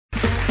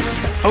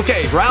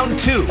Okay, round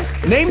 2.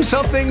 Name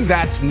something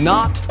that's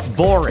not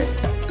boring.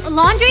 A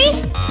laundry?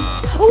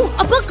 Ooh,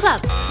 a book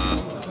club.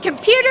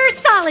 Computer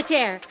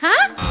solitaire,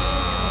 huh?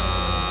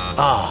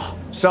 Ah,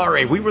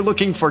 sorry, we were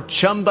looking for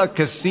Chumba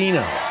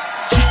Casino.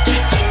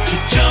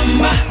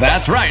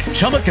 That's right,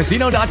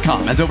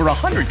 ChumbaCasino.com has over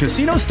 100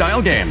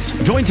 casino-style games.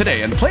 Join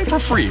today and play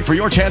for free for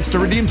your chance to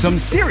redeem some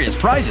serious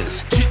prizes.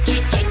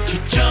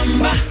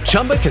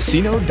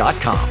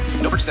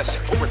 ChumbaCasino.com. No purchase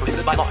necessary. Void where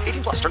prohibited by law.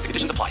 18 plus. Terms and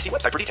conditions apply. See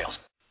website for details.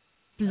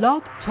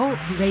 Blog Talk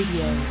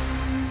Radio.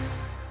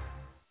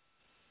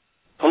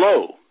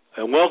 Hello,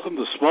 and welcome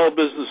to Small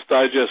Business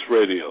Digest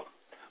Radio.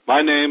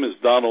 My name is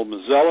Donald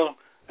Mazzella,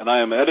 and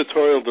I am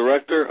Editorial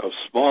Director of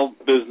Small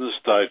Business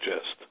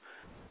Digest.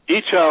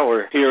 Each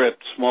hour here at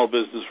Small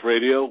Business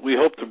Radio, we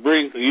hope to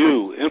bring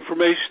you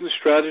information,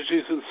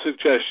 strategies, and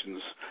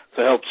suggestions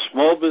to help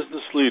small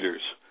business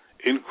leaders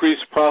increase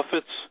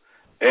profits,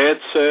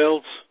 add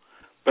sales,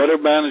 better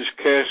manage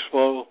cash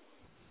flow,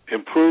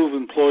 improve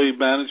employee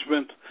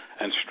management,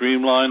 and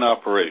streamline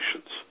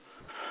operations.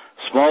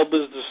 Small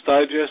Business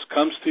Digest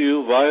comes to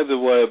you via the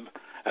web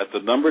at the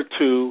number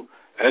 2,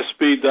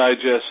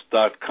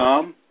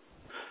 sbdigest.com,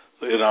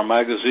 in our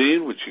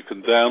magazine, which you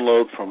can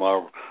download from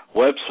our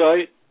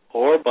website,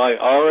 or by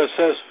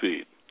RSS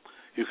feed.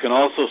 You can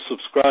also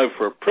subscribe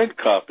for a print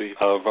copy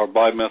of our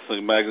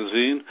bi-monthly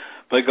magazine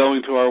by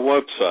going to our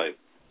website.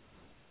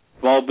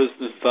 Small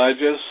Business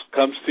Digest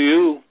comes to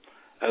you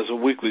as a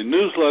weekly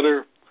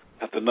newsletter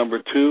at the number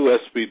 2,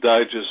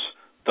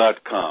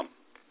 sbdigest.com.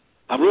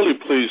 I'm really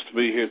pleased to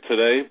be here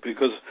today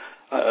because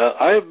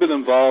I have been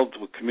involved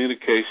with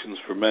communications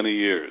for many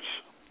years.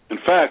 In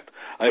fact,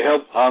 I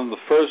helped on the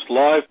first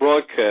live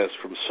broadcast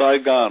from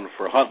Saigon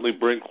for Huntley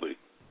Brinkley.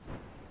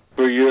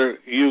 For you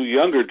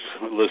younger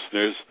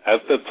listeners,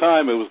 at that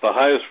time it was the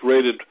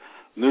highest-rated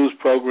news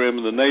program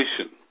in the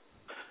nation.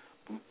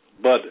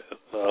 But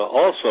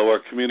also our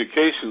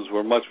communications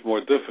were much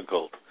more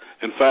difficult.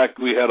 In fact,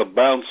 we had to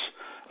bounce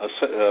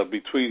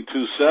between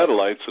two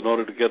satellites in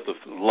order to get the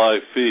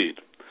live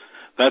feed.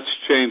 That's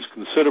changed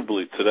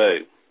considerably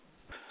today.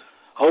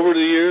 Over the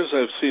years,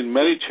 I've seen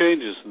many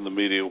changes in the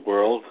media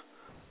world,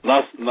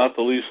 not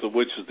the least of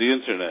which is the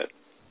Internet.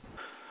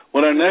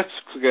 When our next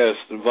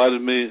guest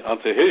invited me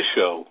onto his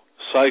show,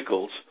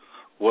 Cycles,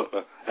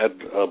 at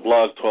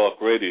Blog Talk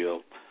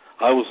Radio,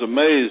 I was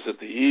amazed at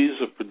the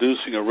ease of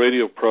producing a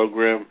radio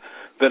program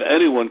that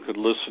anyone could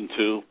listen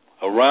to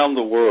around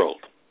the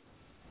world.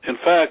 In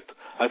fact,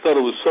 I thought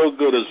it was so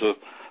good as a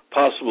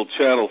possible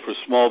channel for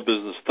Small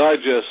Business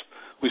Digest,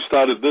 we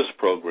started this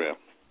program.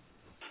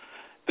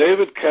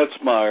 David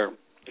Katzmire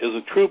is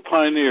a true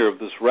pioneer of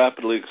this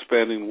rapidly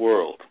expanding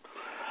world.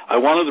 I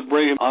wanted to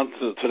bring him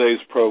onto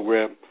today's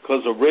program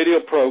because a radio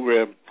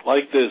program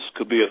like this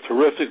could be a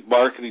terrific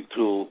marketing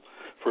tool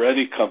for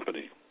any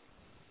company.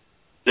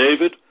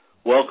 David,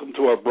 welcome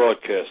to our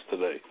broadcast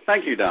today.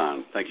 Thank you,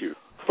 Don. Thank you.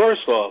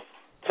 First off,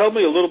 tell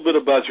me a little bit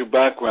about your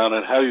background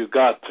and how you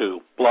got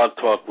to Blog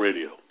Talk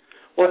Radio.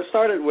 Well, it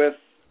started with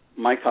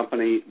my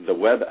company, the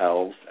Web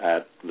Elves,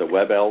 at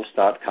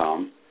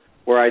thewebelves.com,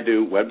 where I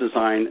do web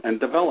design and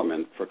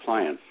development for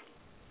clients.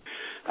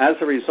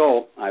 As a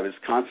result, I was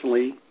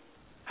constantly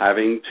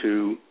having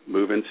to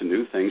move into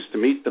new things to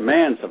meet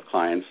demands of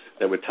clients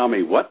that would tell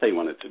me what they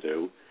wanted to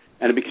do,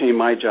 and it became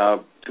my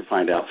job to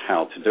find out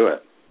how to do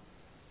it.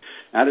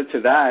 Added to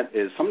that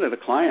is some of the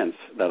clients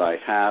that I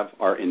have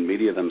are in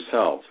media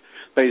themselves,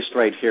 based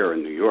right here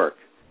in New York.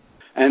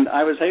 And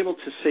I was able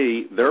to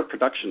see their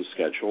production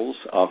schedules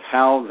of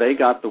how they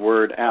got the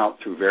word out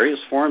through various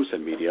forms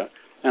of media,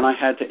 and I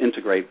had to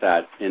integrate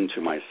that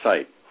into my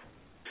site.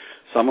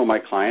 Some of my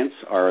clients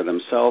are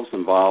themselves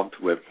involved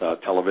with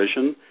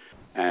television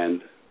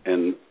and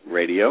in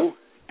radio,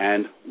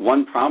 and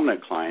one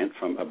prominent client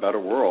from A Better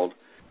World,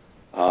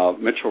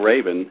 Mitchell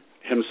Rabin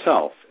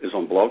himself, is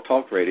on Blog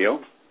Talk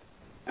Radio,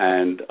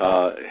 and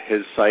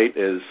his site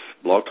is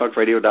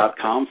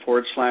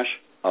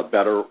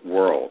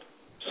blogtalkradio.com/A-Better-World.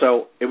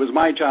 So it was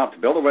my job to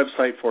build a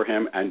website for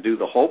him and do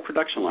the whole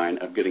production line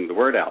of getting the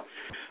word out.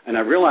 And I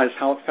realized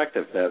how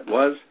effective that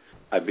was.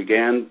 I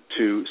began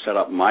to set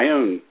up my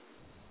own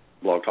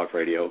Blog Talk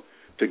Radio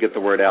to get the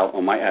word out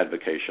on my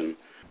advocation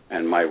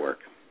and my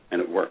work,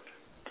 and it worked.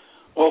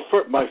 Well,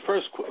 my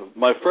first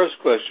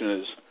question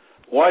is,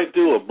 why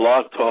do a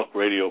Blog Talk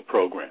Radio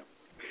program?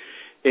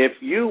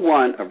 If you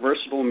want a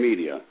versatile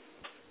media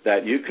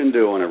that you can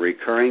do on a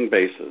recurring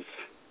basis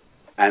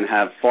and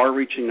have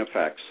far-reaching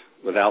effects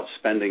without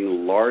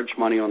spending large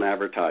money on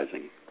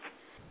advertising,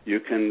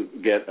 you can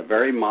get a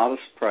very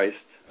modest-priced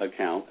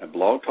account at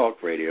Blog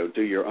Talk Radio,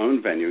 do your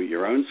own venue,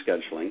 your own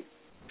scheduling,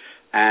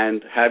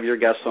 and have your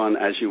guests on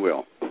as you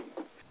will.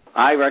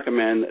 I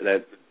recommend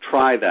that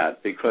try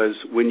that, because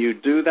when you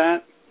do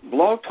that,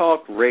 Blog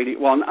Talk Radio,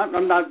 well,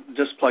 I'm not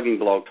just plugging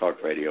Blog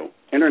Talk Radio.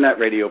 Internet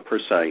radio per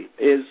se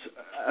is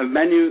a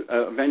venue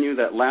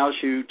that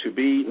allows you to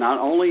be not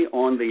only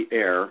on the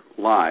air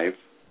live,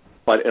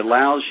 but it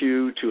allows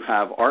you to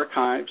have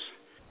archives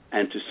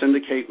and to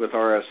syndicate with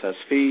RSS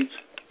feeds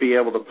be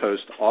able to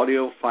post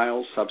audio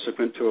files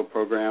subsequent to a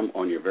program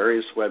on your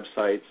various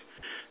websites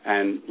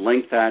and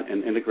link that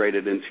and integrate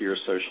it into your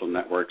social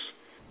networks.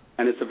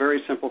 And it's a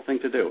very simple thing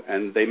to do.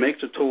 And they make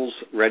the tools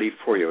ready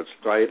for you. It's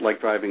like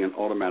driving an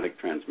automatic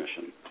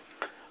transmission.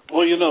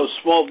 Well,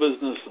 small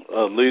business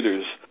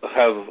leaders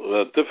have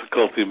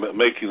difficulty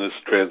making this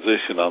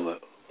transition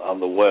on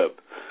the web.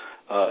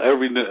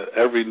 Every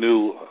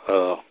new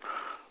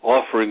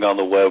offering on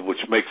the web,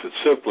 which makes it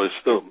simpler,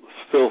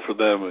 still for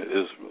them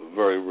is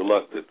very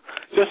reluctant.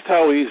 Just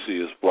how easy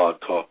is Blog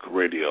Talk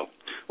Radio?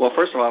 Well,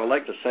 first of all, I would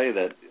like to say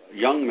that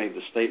Young made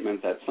the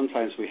statement that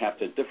sometimes we have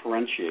to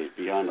differentiate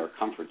beyond our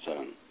comfort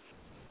zone.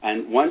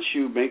 And once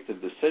you make the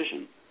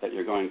decision that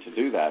you're going to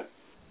do that,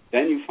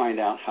 then you find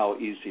out how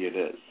easy it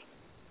is.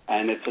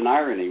 And it's an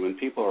irony when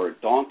people are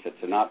daunted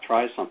to not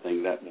try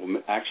something that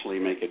will actually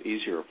make it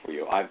easier for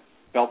you. I've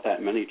felt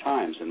that many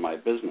times in my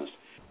business,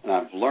 and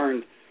I've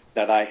learned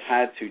that I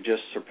had to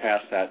just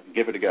surpass that,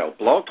 give it a go.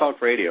 Blog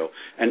Talk Radio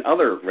and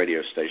other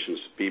radio stations,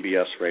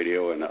 BBS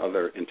Radio and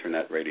other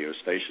internet radio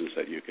stations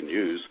that you can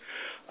use,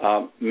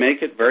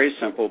 make it very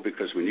simple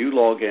because when you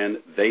log in,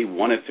 they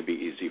want it to be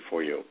easy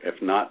for you.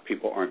 If not,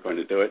 people aren't going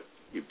to do it.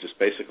 You just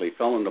basically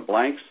fill in the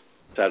blanks,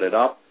 set it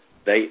up,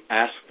 they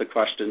ask the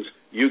questions,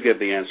 you give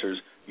the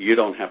answers, you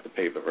don't have to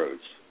pave the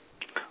roads.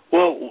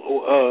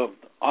 Well,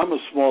 I'm a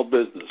small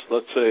business.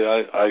 Let's say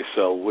I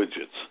sell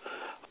widgets.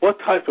 What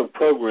type of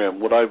program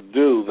would I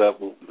do that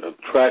will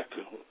attract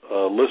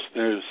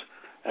listeners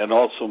and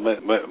also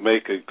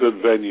make a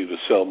good venue to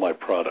sell my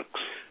products?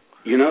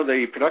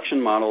 The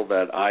production model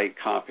that I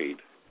copied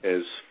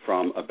is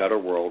from A Better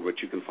World,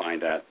 which you can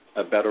find at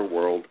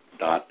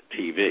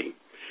abetterworld.tv.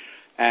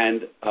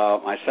 And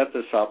I set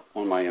this up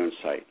on my own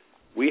site.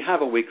 We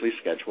have a weekly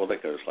schedule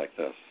that goes like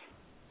this.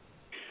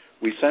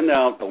 We send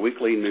out a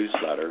weekly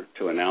newsletter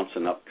to announce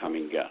an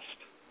upcoming guest.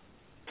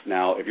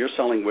 Now, if you're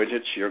selling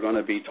widgets, you're going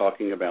to be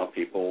talking about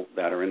people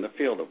that are in the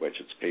field of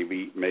widgets,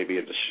 maybe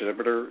a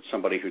distributor,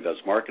 somebody who does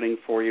marketing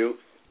for you,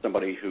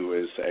 somebody who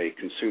is a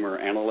consumer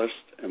analyst,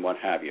 and what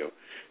have you.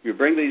 You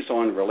bring these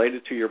on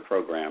related to your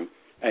program,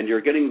 and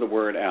you're getting the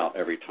word out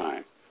every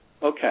time.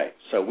 Okay,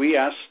 so we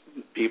ask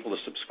people to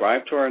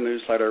subscribe to our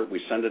newsletter. We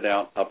send it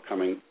out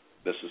upcoming,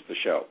 this is the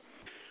show.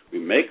 We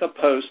make a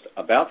post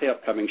about the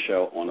upcoming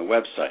show on the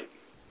website.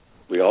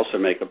 We also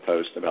make a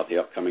post about the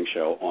upcoming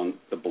show on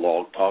the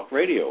Blog Talk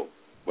Radio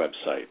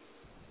website.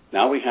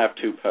 Now we have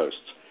two posts,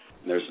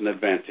 and there's an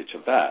advantage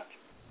of that.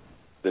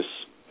 This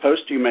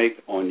post you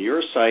make on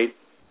your site,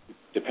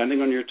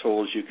 depending on your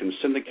tools, you can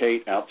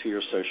syndicate out to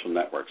your social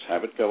networks,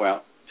 have it go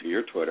out to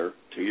your Twitter,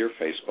 to your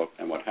Facebook,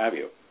 and what have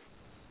you.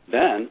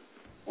 Then,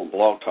 on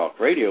Blog Talk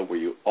Radio, where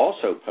you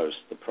also post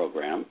the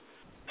program,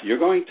 you're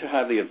going to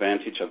have the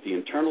advantage of the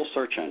internal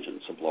search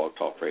engines of Blog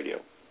Talk Radio.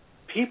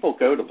 People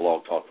go to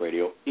Blog Talk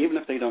Radio even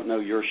if they don't know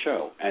your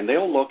show, and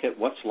they'll look at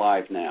what's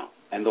live now,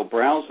 and they'll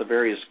browse the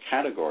various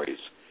categories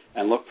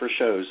and look for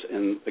shows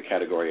in the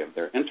category of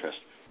their interest.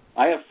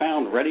 I have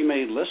found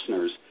ready-made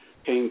listeners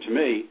came to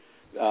me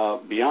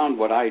beyond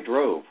what I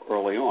drove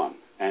early on,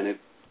 and it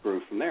grew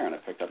from there, and I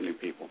picked up new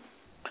people.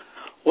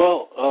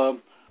 Well,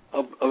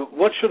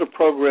 what should a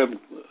program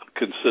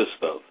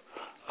consist of?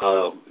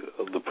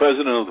 The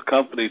president of the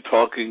company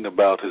talking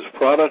about his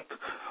product,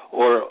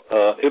 or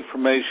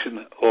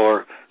information,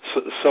 or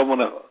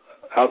someone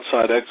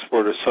outside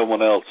expert or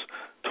someone else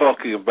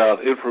talking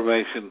about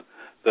information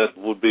that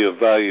would be of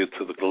value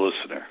to the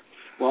listener?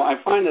 Well, I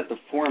find that the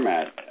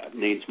format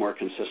needs more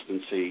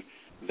consistency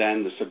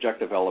than the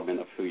subjective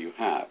element of who you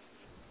have.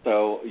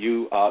 So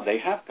they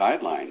have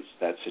guidelines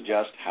that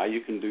suggest how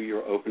you can do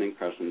your opening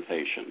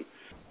presentation.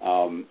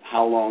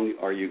 How long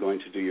are you going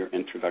to do your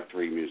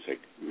introductory music?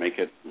 Make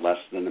it less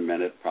than a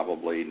minute,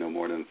 probably no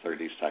more than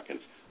 30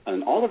 seconds.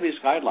 And all of these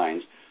guidelines,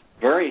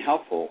 very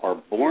helpful, are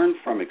born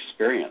from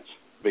experience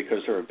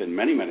because there have been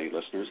many, many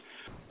listeners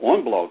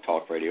on Blog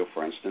Talk Radio,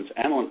 for instance,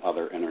 and on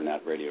other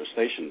internet radio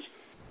stations.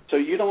 So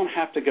you don't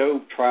have to go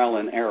trial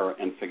and error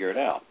and figure it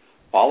out.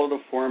 Follow the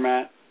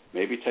format,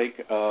 maybe take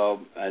a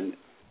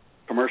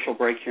commercial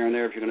break here and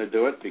there if you're going to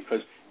do it,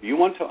 because if you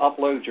want to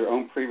upload your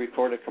own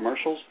pre-recorded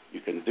commercials,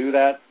 you can do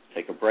that,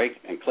 take a break,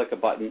 and click a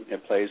button,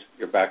 it plays,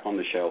 you're back on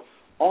the show.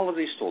 All of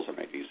these tools are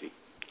made easy.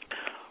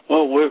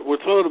 Well, we're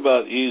talking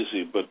about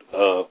easy, but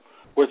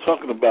we're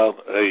talking about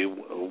a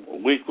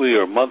weekly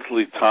or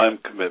monthly time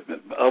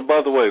commitment.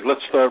 By the way,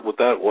 let's start with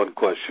that one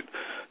question.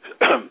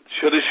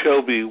 Should a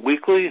show be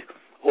weekly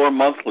or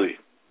monthly?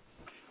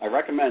 I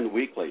recommend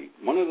weekly.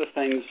 One of the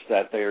things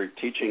that they're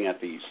teaching at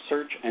the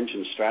Search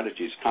Engine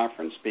Strategies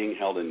Conference being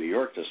held in New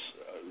York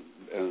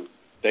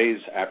days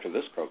after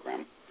this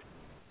program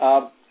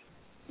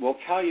will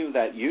tell you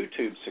that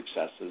YouTube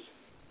successes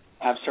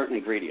have certain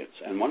ingredients,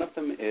 and one of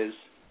them is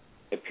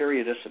a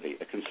periodicity,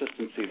 a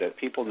consistency that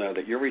people know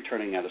that you're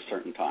returning at a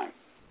certain time.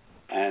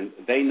 And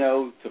they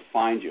know to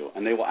find you,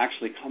 and they will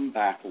actually come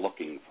back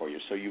looking for you.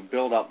 So you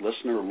build up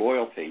listener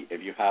loyalty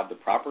if you have the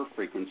proper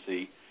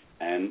frequency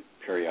and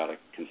periodic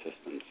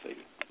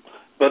consistency.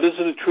 But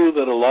isn't it true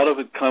that a lot of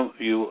it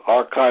you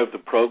archive the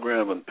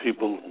program and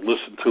people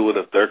listen to it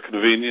at their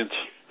convenience?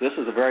 This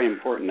is a very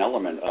important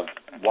element of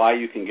why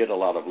you can get a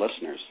lot of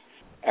listeners.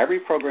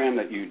 Every program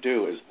that you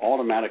do is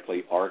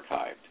automatically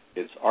archived.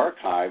 It's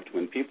archived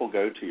when people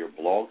go to your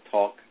Blog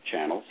Talk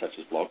channel, such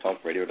as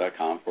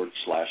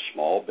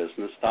blogtalkradio.com/Small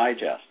Business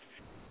Digest.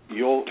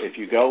 If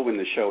you go when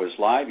the show is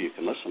live, you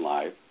can listen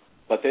live,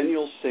 but then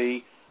you'll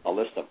see a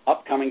list of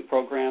upcoming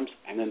programs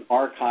and an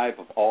archive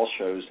of all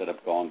shows that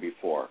have gone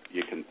before.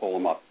 You can pull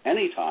them up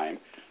anytime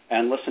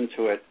and listen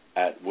to it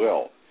at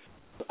will.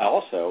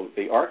 Also,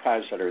 the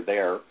archives that are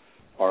there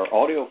are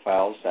audio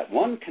files that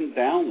one can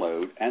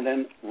download and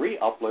then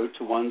re-upload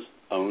to one's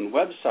own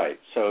website.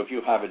 So if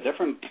you have a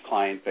different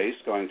client base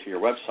going to your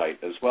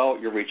website as well,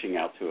 you're reaching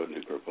out to a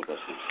new group of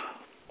listeners.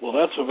 Well,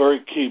 that's a very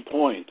key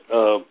point.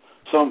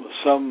 Some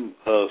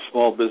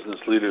small business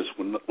leaders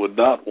would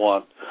not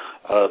want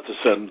to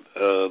send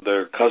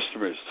their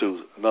customers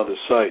to another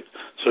site.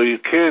 So you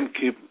can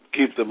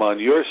keep them on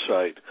your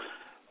site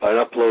by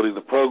uploading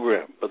the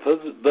program. But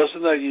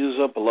doesn't that use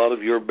up a lot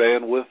of your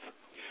bandwidth?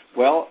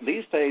 Well,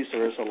 these days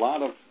there's a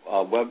lot of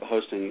web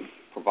hosting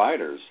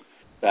providers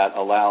that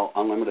allow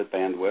unlimited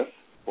bandwidth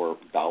for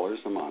dollars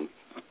a month.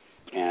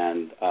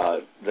 And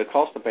the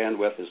cost of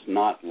bandwidth is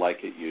not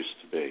like it used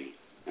to be.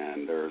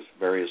 And there's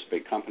various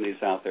big companies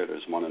out there.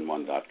 There's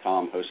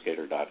oneandone.com,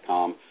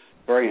 hostgator.com,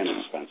 very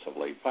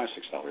inexpensively,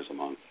 $5-6 a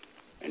month,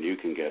 and you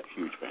can get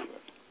huge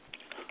bandwidth.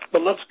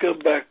 But let's go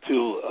back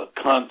to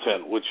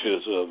content, which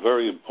is a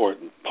very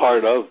important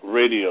part of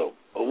radio.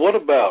 What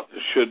about,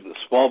 should a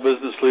small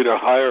business leader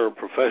hire a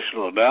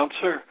professional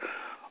announcer?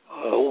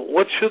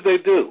 What should they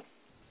do?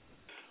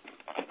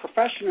 A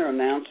professional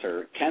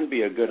announcer can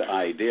be a good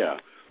idea,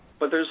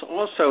 but there's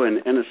also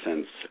an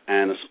innocence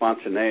and a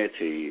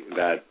spontaneity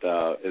that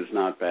is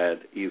not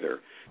bad either.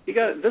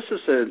 This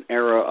is an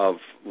era of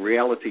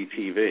reality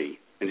TV,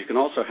 and you can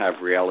also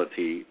have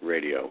reality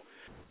radio.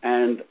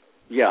 And,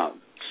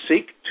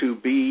 seek to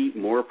be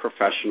more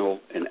professional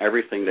in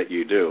everything that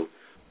you do,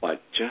 but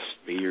just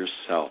be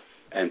yourself,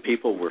 and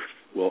people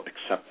will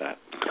accept that.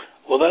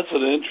 Well, that's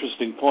an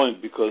interesting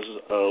point because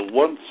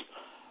one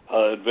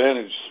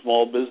advantage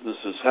small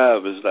businesses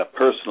have is that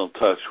personal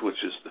touch,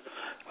 which is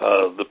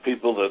the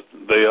people that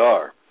they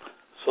are.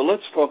 So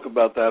let's talk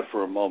about that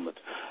for a moment.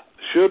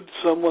 Should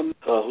someone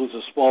who's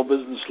a small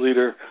business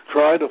leader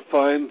try to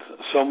find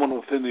someone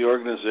within the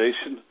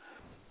organization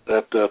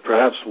that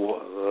perhaps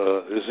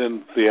is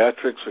in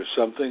theatrics or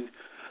something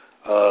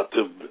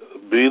to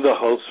be the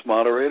host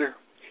moderator?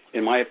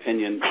 In my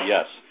opinion,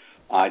 yes.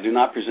 I do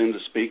not presume to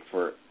speak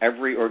for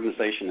every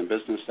organization and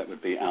business that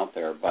would be out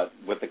there, but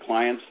with the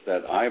clients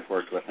that I've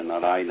worked with and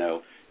that I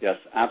know, yes,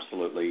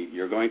 absolutely.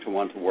 You're going to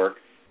want to work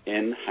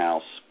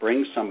in-house.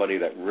 Bring somebody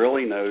that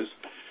really knows,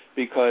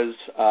 because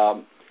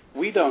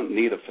we don't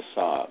need a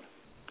facade.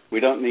 We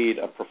don't need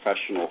a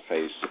professional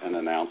face and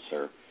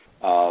announcer.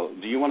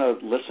 Do you want to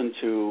listen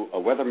to a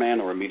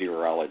weatherman or a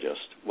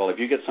meteorologist? Well, if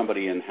you get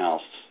somebody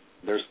in-house,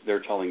 they're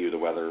telling you the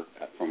weather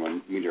from a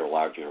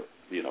meteorologist.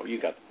 You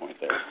got the point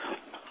there.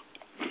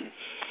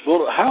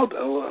 Well, how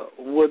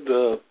would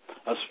a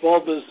small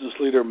business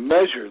leader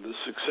measure the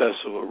success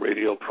of a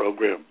radio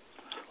program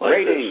like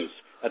Ratings.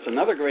 this? That's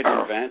another great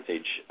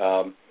advantage.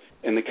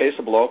 In the case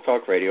of Blog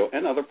Talk Radio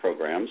and other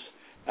programs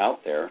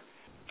out there,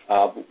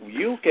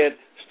 you get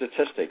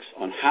statistics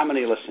on how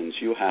many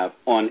listens you have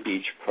on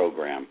each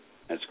program.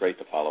 It's great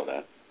to follow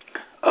that.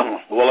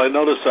 Well, I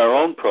noticed our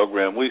own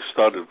program, we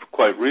started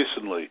quite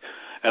recently,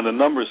 and the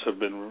numbers have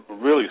been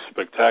really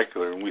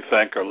spectacular, and we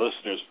thank our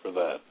listeners for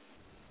that.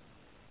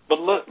 But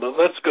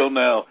let's go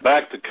now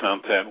back to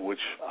content,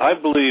 which I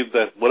believe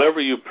that whatever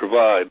you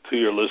provide to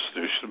your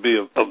listeners should be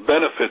of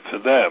benefit to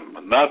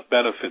them, not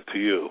benefit to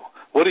you.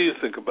 What do you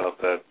think about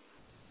that?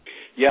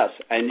 Yes,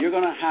 and you're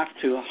going to have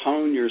to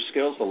hone your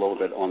skills a little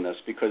bit on this,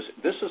 because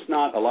this is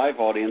not a live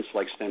audience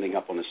like standing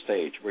up on a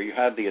stage, where you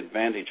have the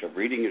advantage of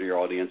reading to your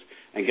audience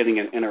and getting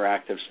an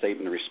interactive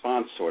statement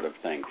response sort of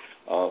thing.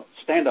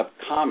 Stand-up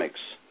comics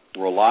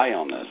rely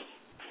on this,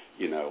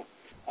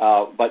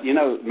 But,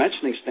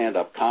 mentioning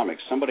stand-up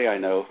comics, somebody I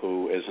know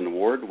who is an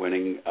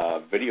award-winning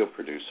video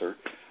producer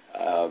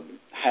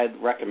had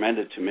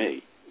recommended to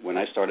me when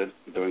I started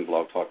doing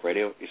Blog Talk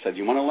Radio, he said,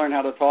 you want to learn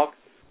how to talk?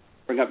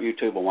 Bring up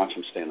YouTube and watch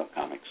some stand-up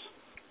comics.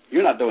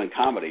 You're not doing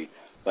comedy,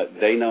 but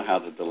they know how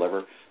to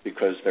deliver,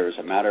 because there's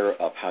a matter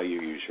of how you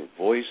use your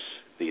voice,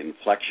 the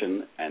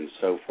inflection, and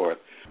so forth.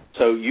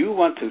 So you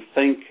want to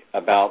think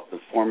about the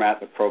format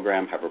of the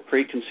program, have a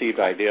preconceived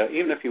idea,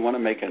 even if you want to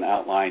make an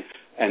outline,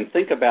 and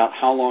think about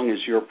how long is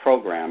your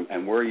program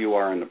and where you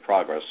are in the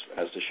progress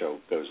as the show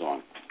goes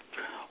on.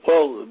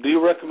 Well, do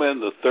you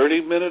recommend a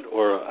 30-minute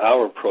or an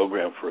hour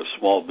program for a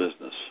small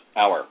business?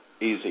 Hour,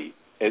 easy.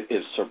 It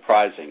is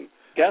surprising.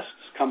 Guests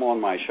come on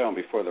my show, and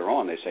before they're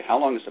on, they say, how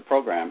long is the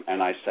program?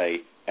 And I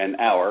say, an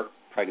hour,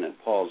 pregnant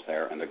pause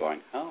there, and they're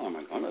going, how am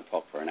I going to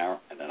talk for an hour?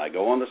 And then I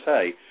go on to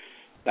say,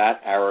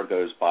 that hour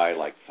goes by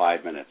like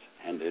 5 minutes,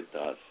 and it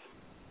does.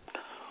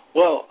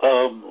 Well,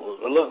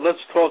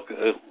 let's talk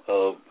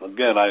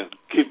again. I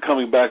keep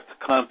coming back to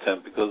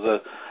content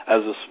because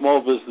as a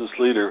small business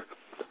leader,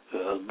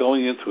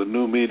 going into a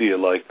new media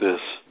like this,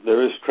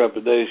 there is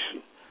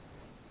trepidation.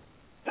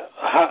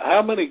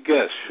 How many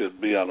guests should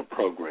be on a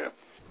program?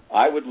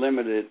 I would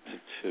limit it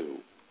to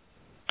 2.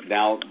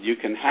 Now, you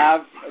can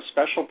have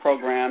special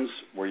programs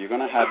where you're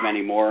going to have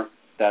many more.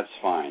 That's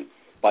fine.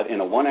 But in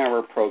a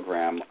 1-hour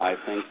program, I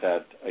think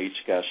that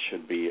each guest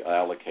should be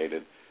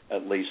allocated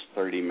at least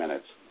 30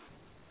 minutes.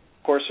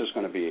 Of course, there's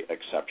going to be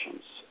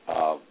exceptions.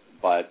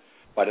 But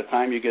by the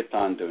time you get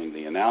done doing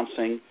the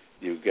announcing,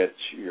 you get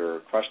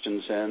your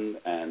questions in,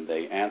 and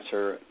they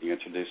answer, you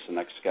introduce the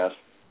next guest.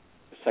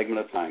 The segment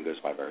of time goes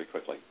by very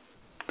quickly.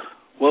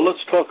 Well,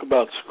 let's talk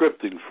about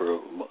scripting for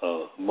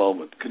a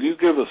moment. Can you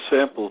give a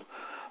sample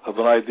of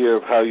an idea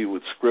of how you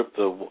would script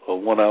a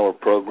 1-hour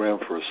program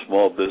for a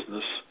small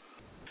business?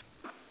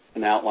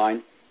 An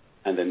outline,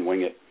 and then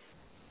wing it.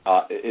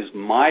 Is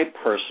my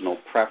personal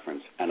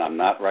preference, and I'm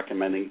not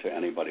recommending to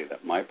anybody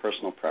that my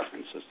personal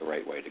preference is the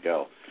right way to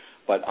go.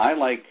 But I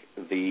like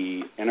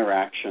the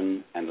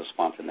interaction and the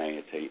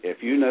spontaneity.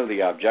 If you know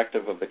the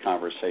objective of the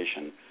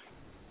conversation,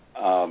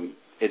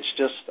 it's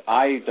just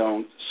I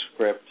don't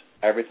script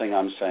everything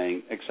I'm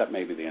saying except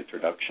maybe the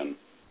introduction,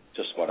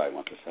 just what I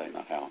want to say,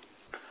 not how.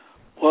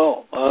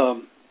 Well,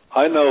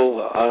 I know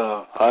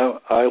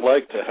I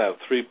like to have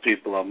 3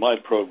 people on my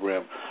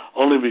program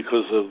only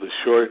because of the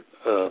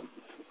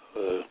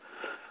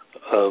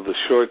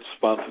short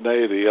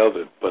spontaneity of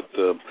it. But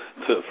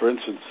for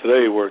instance,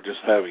 today we're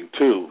just having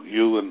 2,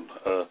 you and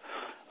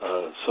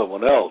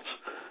someone else.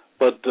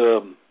 But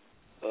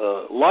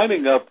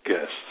lining up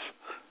guests,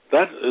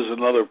 that is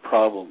another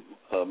problem.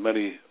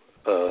 Many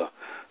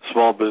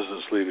small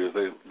business leaders,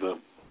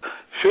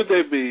 should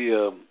they be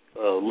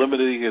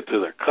limiting it to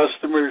their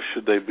customers?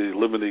 Should they be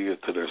limiting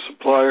it to their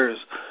suppliers?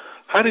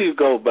 How do you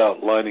go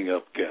about lining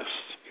up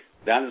guests?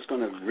 That is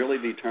going to really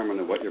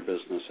determine what your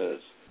business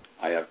is.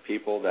 I have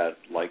people that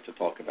like to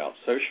talk about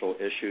social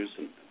issues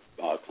and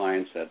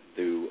clients that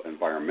do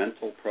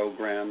environmental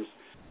programs.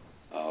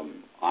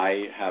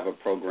 I have a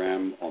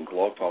program on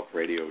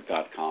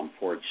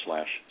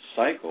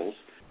blogtalkradio.com/cycles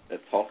that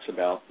talks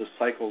about the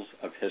cycles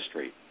of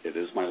history. It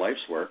is my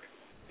life's work.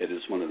 It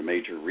is one of the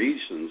major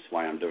reasons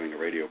why I'm doing a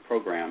radio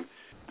program.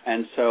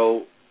 And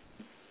so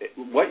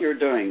what you're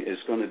doing is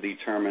going to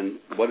determine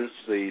what is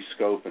the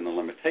scope and the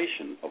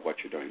limitation of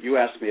what you're doing. You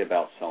asked me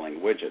about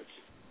selling widgets.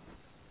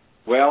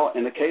 Well,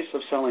 in the case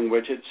of selling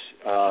widgets...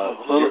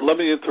 let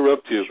me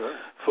interrupt you. Sure.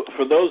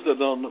 For those that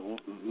don't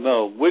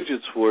know,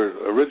 widgets were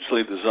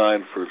originally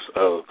designed for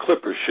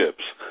clipper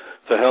ships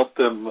to help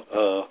them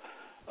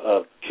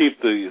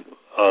keep their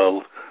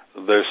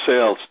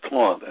sails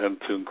taut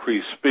and to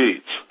increase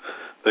speeds.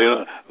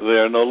 They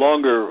are no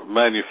longer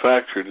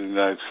manufactured in the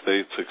United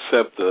States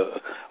except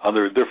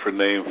under a different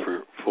name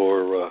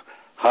for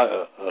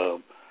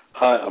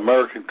high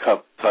American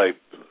Cup type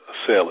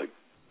sailing.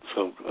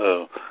 So,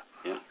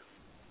 yeah.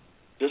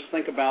 Just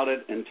think about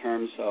it in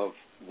terms of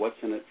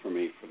what's in it for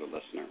me, for the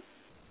listener.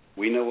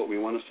 We know what we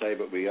want to say,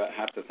 but we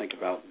have to think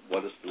about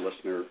what does the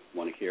listener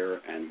want to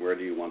hear and where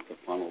do you want to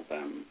funnel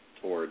them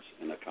towards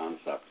in a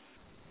concept.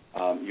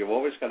 You've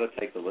always got to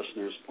take the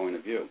listener's point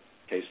of view.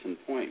 Case in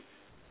point,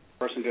 a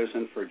person goes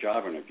in for a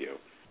job interview.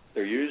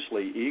 They're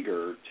usually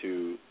eager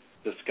to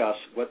discuss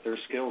what their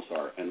skills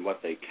are and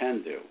what they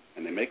can do,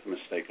 and they make the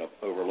mistake of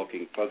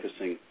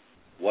focusing,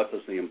 what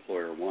does the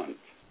employer want?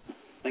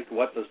 Think,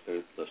 what does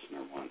the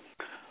listener want?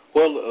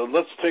 Well,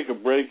 let's take a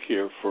break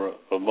here for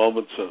a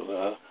moment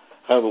to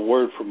have a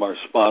word from our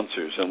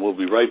sponsors, and we'll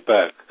be right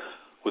back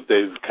with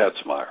David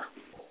Katzmire.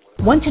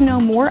 Want to know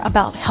more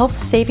about health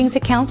savings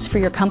accounts for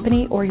your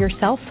company or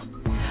yourself?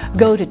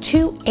 Go to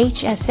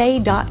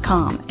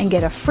 2hsa.com and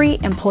get a free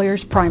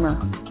employer's primer.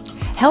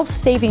 Health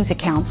savings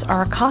accounts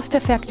are a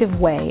cost-effective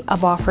way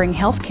of offering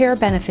health care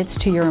benefits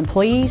to your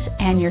employees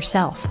and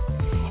yourself.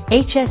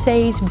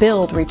 HSAs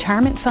build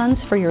retirement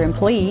funds for your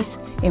employees,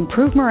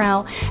 improve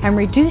morale, and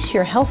reduce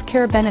your health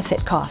care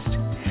benefit cost.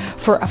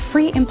 For a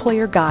free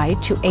employer guide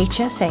to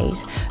HSAs,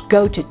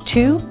 go to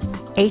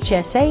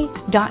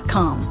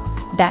 2hsa.com.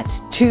 That's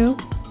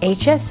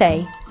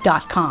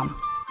 2hsa.com.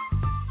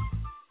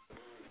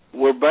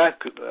 We're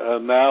back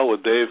now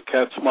with Dave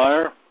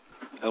Katzmire,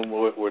 and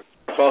we're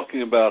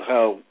talking about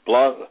how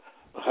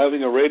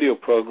having a radio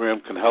program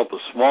can help a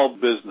small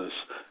business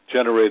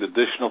generate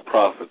additional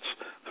profits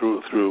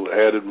through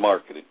added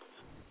marketing.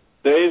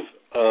 Dave,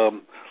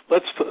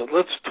 let's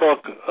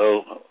talk.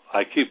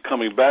 I keep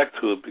coming back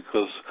to it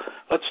because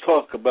let's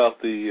talk about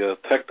the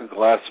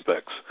technical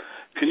aspects.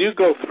 Can you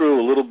go through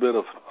a little bit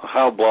of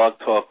how Blog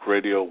Talk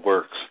Radio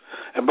works?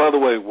 And by the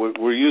way,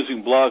 we're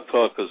using Blog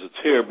Talk as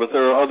it's here, but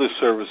there are other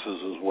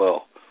services as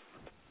well.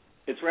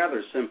 It's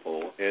rather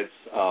simple. It's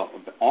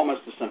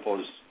almost as simple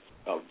as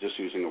just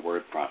using a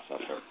word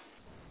processor.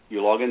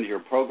 You log into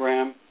your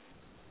program.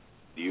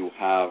 You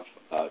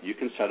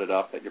can set it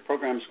up that your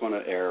program is going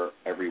to air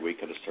every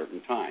week at a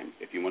certain time.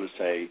 If you want to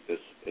say this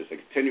is a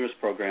continuous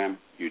program,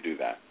 you do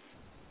that.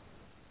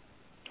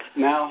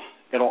 Now,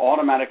 it'll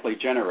automatically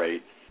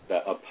generate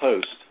a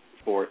post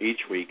for each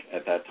week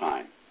at that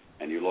time.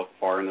 And you look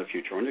far in the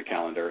future on your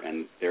calendar,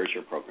 and there's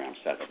your program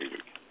set every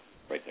week,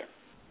 right there.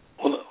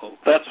 Well,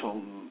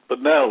 but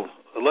now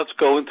let's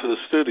go into the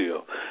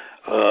studio.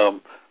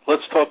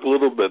 Let's talk a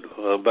little bit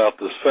about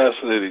this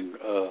fascinating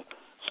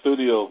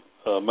studio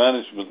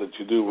management that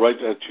you do right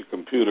at your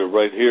computer,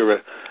 right here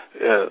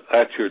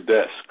at your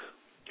desk.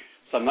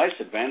 Some nice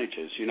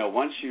advantages.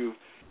 Once you've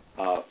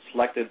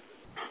selected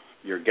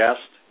your guest,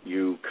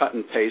 you cut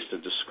and paste a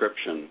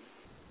description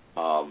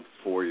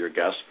for your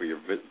guests, for your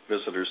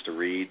visitors to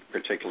read,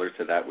 particular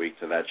to that week,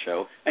 to that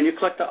show, and you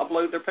click to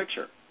upload their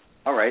picture.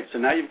 All right, so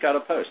now you've got a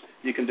post.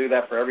 You can do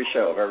that for every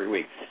show of every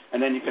week,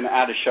 and then you can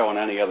add a show on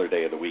any other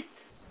day of the week.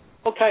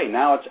 Okay,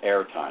 now it's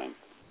airtime.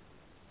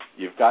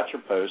 You've got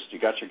your post, you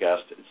got your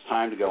guest, it's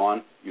time to go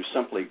on. You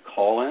simply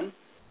call in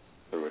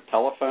through a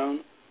telephone,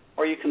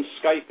 or you can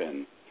Skype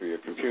in through your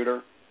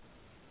computer,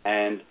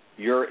 and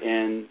you're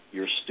in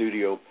your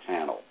studio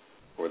panel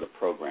for the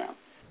program.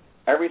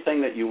 Everything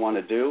that you want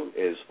to do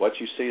is what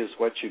you see is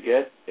what you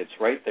get. It's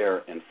right there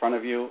in front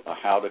of you,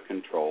 how to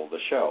control the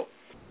show.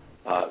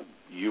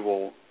 You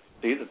will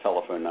see the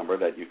telephone number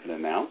that you can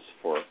announce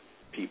for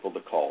people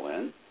to call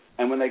in.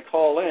 And when they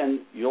call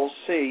in, you'll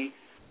see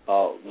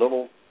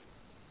little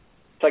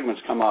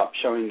segments come up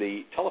showing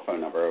the telephone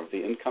number of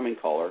the incoming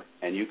caller,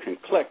 and you can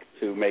click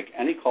to make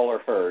any caller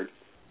heard,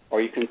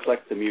 or you can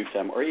click to mute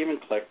them, or even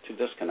click to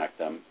disconnect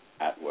them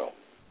at will.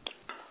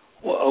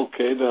 Well,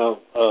 okay,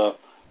 now,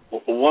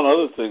 one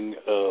other thing,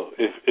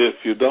 if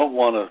you don't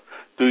want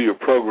to do your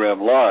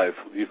program live,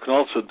 you can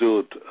also do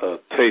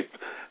it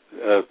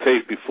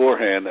tape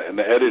beforehand and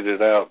edit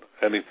it out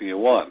anything you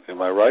want.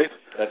 Am I right?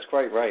 That's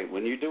quite right.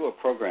 When you do a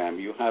program,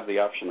 you have the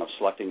option of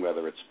selecting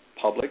whether it's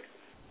public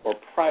or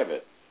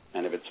private.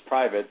 And if it's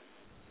private,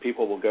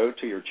 people will go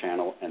to your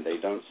channel and they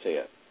don't see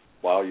it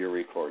while you're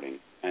recording.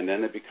 And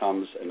then it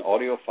becomes an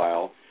audio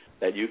file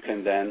that you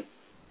can then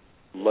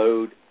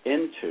load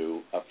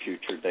into a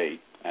future date,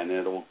 and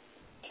it'll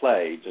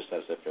play just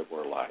as if it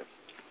were live.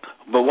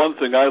 But one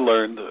thing I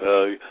learned,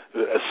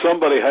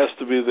 somebody has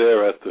to be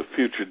there at the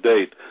future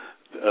date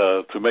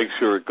to make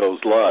sure it goes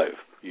live.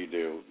 You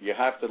do. You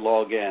have to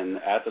log in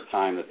at the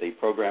time that the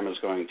program is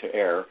going to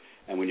air,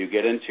 and when you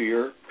get into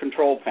your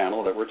control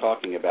panel that we're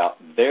talking about,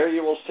 there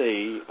you will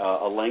see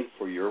a link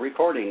for your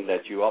recording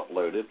that you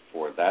uploaded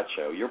for that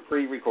show, your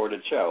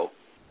pre-recorded show,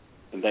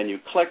 and then you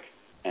click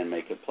and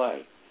make it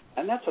play.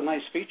 And that's a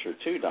nice feature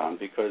too, Don,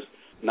 because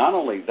not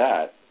only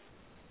that,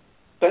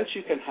 since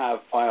you can have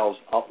files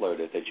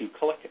uploaded that you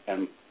click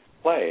and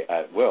play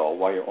at will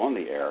while you're on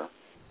the air,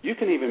 you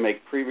can even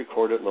make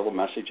pre-recorded little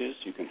messages.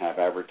 You can have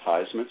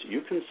advertisements.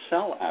 You can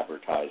sell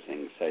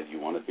advertising. Say you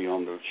want to be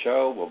on the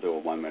show, we'll do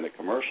a 1-minute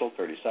commercial,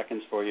 30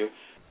 seconds for you.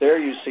 There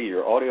you see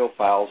your audio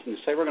files, and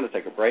you say, we're going to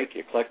take a break.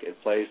 You click, it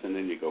plays, and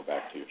then you go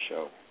back to your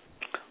show.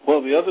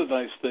 Well, the other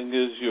nice thing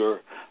is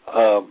your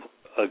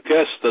a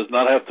guest does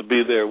not have to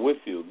be there with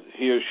you.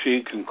 He or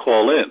she can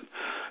call in.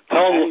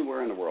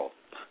 Anywhere in the world.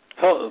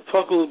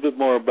 Talk a little bit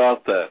more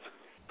about that.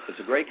 It's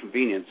a great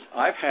convenience.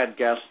 I've had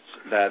guests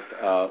that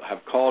have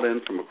called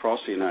in from across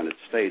the United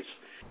States,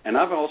 and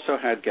I've also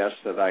had guests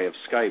that I have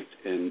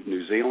Skyped in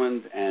New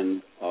Zealand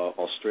and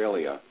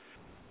Australia.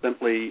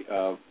 Simply,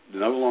 no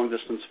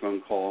long-distance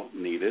phone call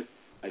needed.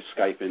 I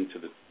Skype into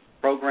the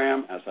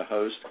program as a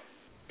host,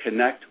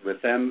 connect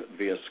with them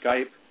via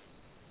Skype,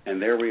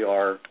 and there we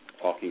are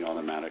talking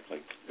automatically.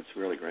 It's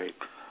really great.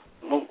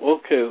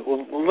 Okay,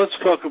 well, let's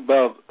talk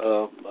about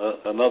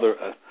another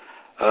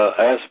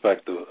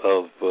aspect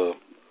of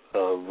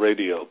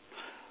radio.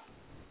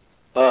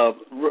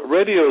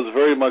 Radio is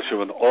very much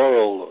of an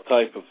oral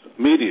type of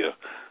media,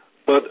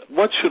 but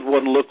what should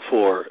one look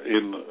for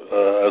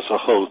as a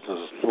host, as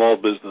a small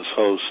business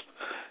host,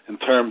 in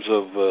terms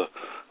of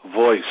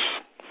voice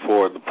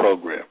for the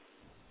program?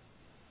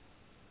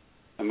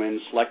 I mean,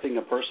 selecting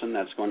a person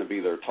that's going to be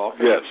their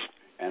talker. Yes.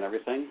 And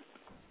everything.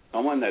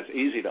 Someone that's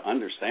easy to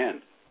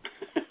understand.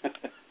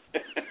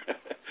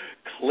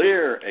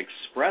 Clear,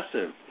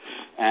 expressive,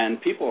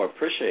 and people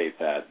appreciate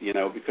that,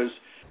 because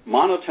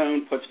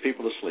monotone puts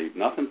people to sleep.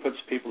 Nothing puts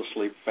people to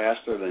sleep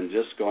faster than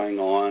just going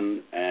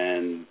on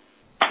and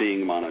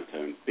being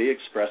monotone. Be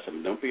expressive,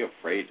 and don't be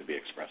afraid to be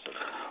expressive.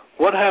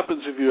 What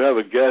happens if you have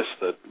a guest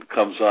that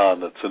comes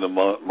on that's in a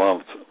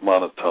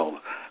monotone?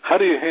 How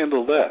do you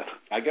handle that?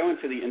 I go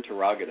into the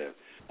interrogative.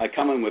 I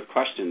come in with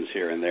questions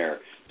here and there.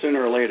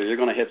 Sooner or later, you're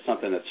going to hit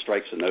something that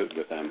strikes a note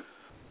with them.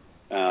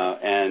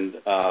 And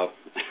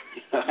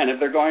if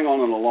they're going on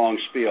a long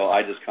spiel,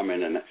 I just come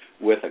in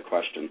with a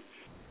question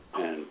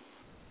and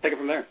take it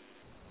from there.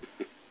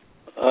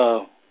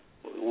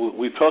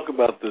 We talk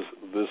about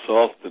this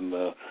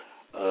often.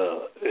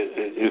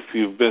 If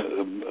you've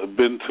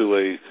been to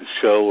a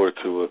show or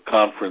to a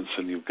conference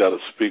and you've got a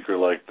speaker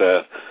like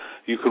that,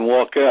 you can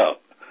walk out.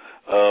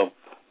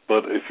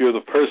 But if you're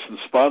the person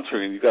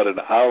sponsoring and you've got an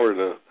hour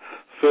to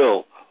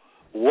fill,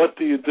 what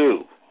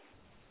do?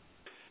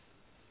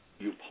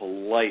 You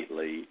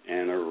politely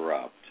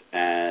interrupt,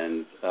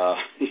 and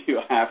you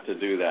have have to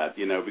do that,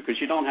 because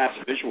you don't have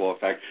the visual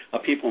effect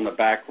of people in the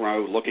back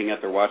row looking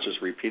at their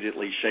watches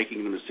repeatedly,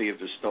 shaking them to see if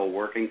they're still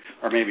working,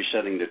 or maybe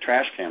setting the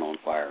trash can on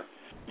fire.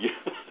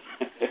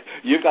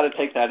 You've got to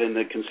take that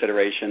into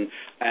consideration,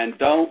 and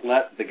don't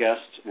let the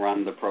guests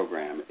run the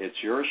program. It's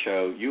your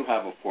show. You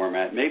have a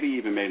format, maybe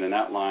even made an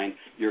outline.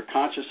 You're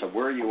conscious of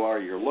where you are.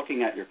 You're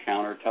looking at your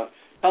counter,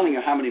 telling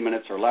you how many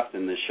minutes are left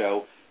in the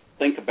show.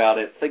 Think about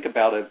it. Think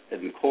about it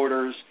in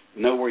quarters.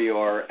 Know where you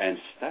are, and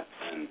step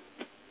in.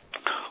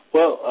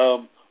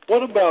 Well,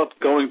 what about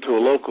going to a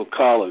local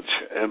college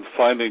and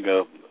finding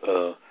a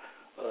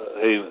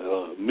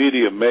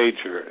media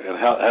major and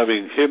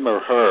having him or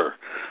her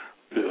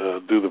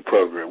do the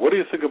program? What do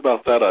you think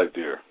about that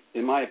idea?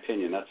 In my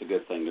opinion, that's a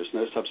good thing. There's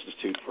no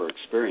substitute for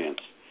experience.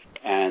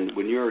 And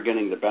when you're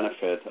getting the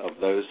benefit of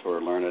those who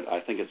are learned, I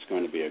think it's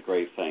going to be a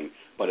great thing.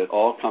 But it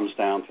all comes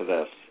down to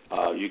this.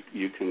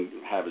 You can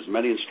have as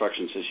many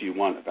instructions as you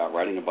want about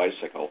riding a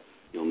bicycle.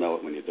 You'll know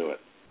it when you do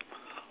it.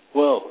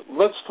 Well,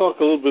 let's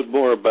talk a little bit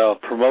more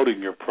about promoting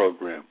your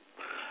program.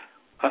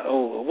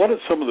 What are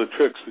some of the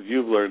tricks that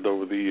you've learned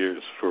over the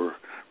years for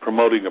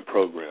promoting a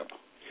program?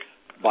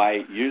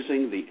 By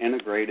using the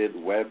integrated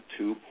Web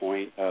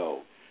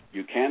 2.0.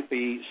 You can't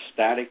be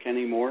static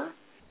anymore,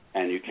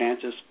 and you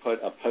can't just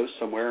put a post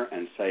somewhere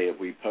and say, if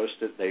we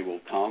post it, they will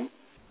come.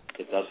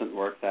 It doesn't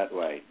work that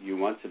way. You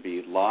want to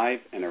be live,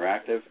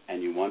 interactive,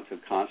 and you want to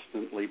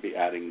constantly be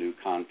adding new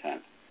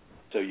content.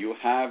 So you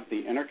have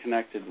the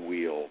interconnected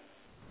wheel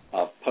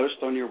of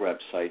post on your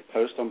website,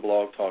 post on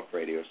Blog Talk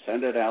Radio,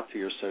 send it out to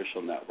your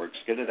social networks,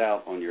 get it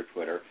out on your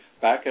Twitter,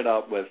 back it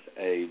up with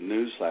a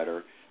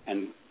newsletter,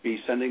 and be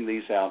sending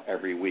these out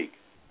every week.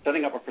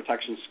 Setting up a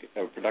production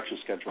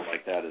schedule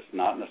like that is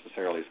not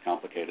necessarily as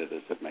complicated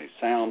as it may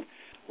sound.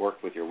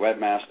 Work with your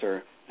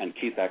webmaster and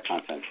keep that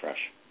content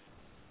fresh.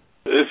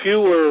 If you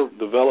were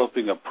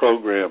developing a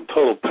program,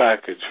 total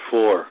package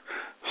for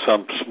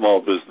some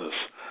small business,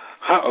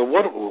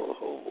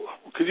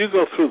 could you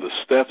go through the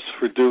steps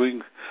for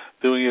doing it?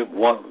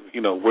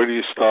 Where do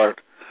you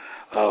start?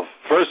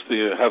 First,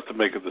 you have to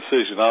make a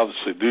decision.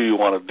 Obviously, do you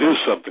want to do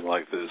something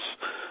like this?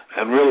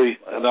 And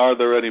are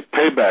there any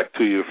payback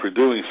to you for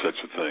doing such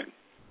a thing?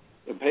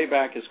 The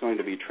payback is going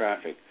to be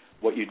traffic.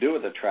 What you do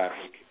with the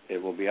traffic,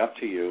 it will be up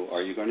to you.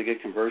 Are you going to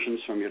get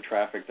conversions from your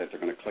traffic that they're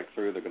going to click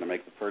through, they're going to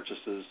make the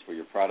purchases for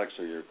your products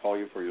or call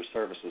you for your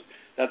services?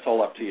 That's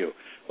all up to you.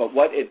 But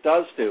what it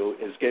does do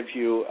is give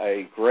you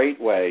a great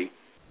way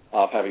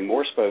of having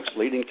more spokes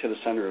leading to the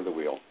center of the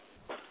wheel.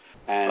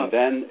 And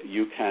then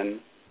you can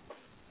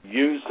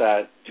use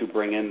that to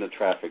bring in the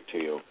traffic to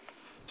you.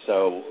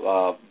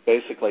 So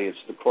basically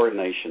it's the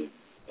coordination.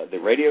 The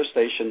radio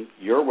station,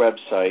 your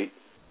website,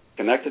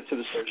 connect it to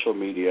the social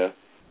media,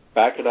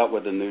 back it up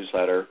with a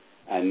newsletter,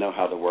 and know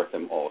how to work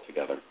them all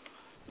together.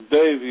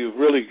 Dave, you've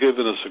really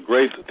given us a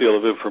great deal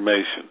of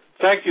information.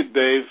 Thank you,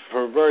 Dave,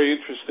 for a very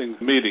interesting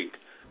meeting.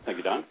 Thank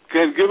you, Don.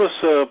 Can you give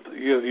us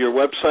your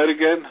website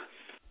again?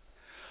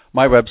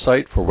 My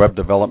website for web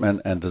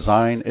development and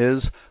design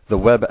is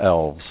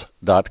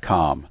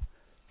thewebelves.com.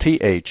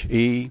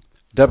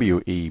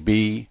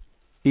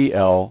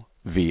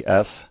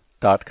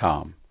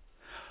 THEWEBELVS.com.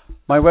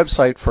 My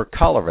website for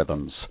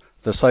KalaRhythms,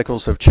 the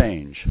cycles of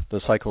change,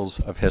 the cycles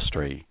of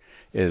history,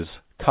 is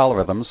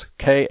KalaRhythms,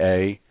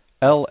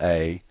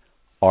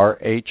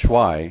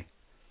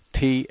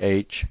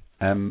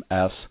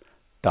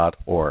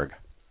 KalaRhythms.org.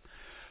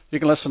 You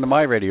can listen to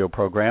my radio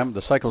program,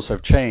 The Cycles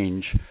of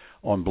Change,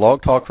 on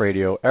Blog Talk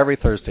Radio every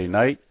Thursday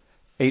night,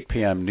 8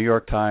 p.m. New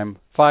York time,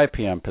 5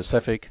 p.m.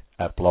 Pacific,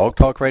 at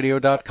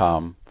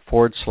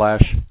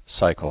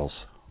blogtalkradio.com/cycles.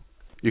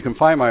 You can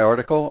find my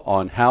article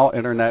on how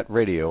Internet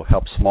radio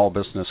helps small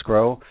business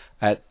grow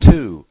at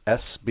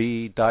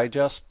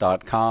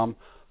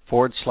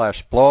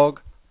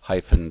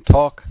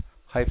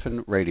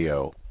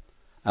 2sb.digest.com/blog-talk-radio.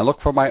 And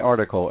look for my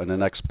article in the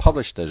next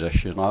published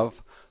edition of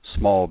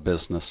Small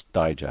Business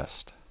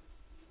Digest.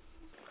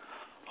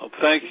 Well,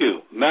 thank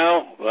you.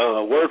 Now,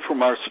 a word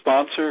from our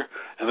sponsor,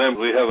 and then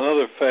we have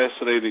another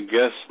fascinating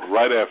guest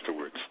right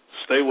afterwards.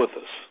 Stay with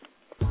us.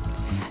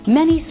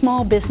 Many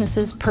small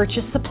businesses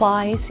purchase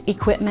supplies,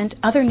 equipment,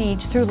 other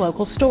needs through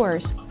local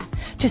stores.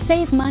 To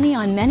save money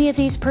on many of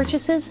these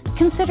purchases,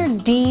 consider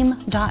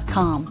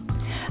Deem.com.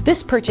 This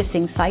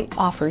purchasing site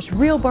offers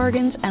real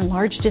bargains and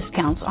large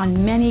discounts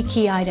on many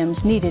key items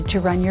needed to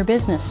run your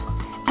business.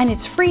 And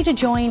it's free to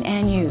join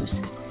and use.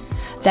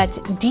 That's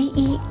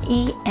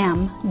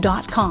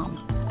DEEM.com.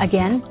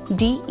 Again,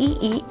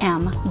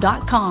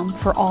 DEEM.com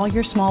for all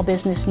your small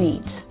business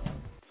needs.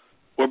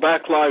 We're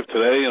back live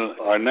today, and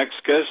our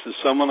next guest is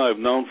someone I've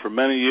known for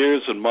many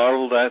years and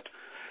marveled at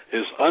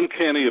his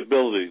uncanny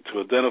ability to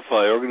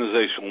identify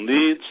organizational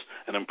needs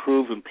and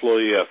improve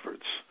employee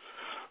efforts.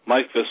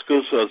 Mike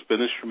Vescuso has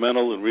been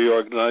instrumental in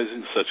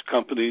reorganizing such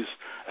companies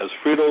as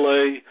Frito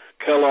Lay,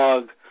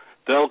 Kellogg,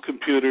 Dell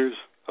Computers,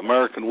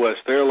 American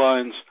West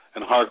Airlines,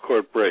 and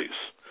Harcourt Brace.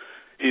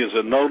 He is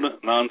a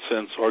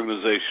no-nonsense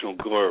organizational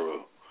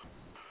guru.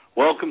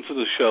 Welcome to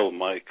the show,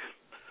 Mike.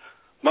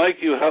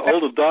 Mike, you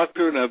hold a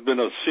doctorate and have been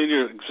a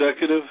senior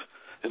executive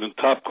and in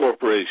top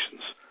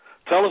corporations.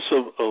 Tell us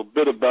a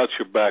bit about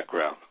your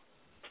background.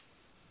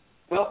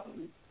 Well,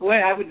 the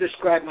way I would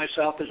describe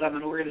myself is I'm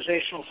an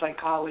organizational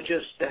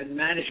psychologist and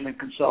management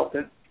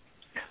consultant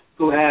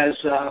who has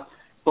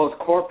both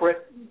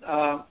corporate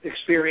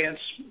experience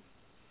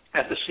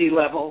at the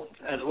C-level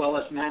as well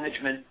as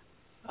management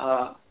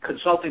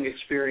consulting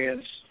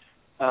experience,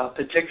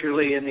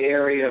 particularly in the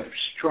area of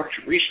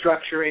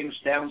restructurings,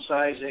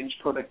 downsizings,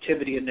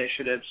 productivity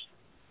initiatives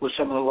with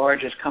some of the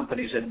largest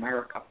companies in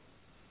America.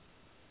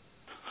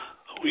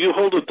 You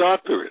hold a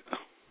doctorate?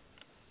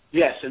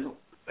 Yes, in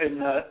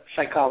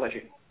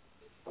psychology.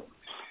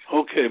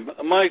 Okay,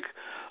 Mike,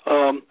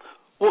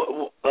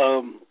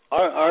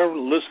 our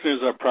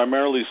listeners are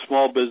primarily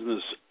small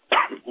business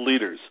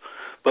leaders,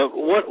 but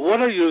what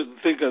do you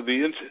think of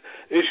the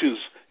issues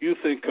you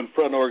think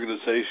confront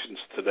organizations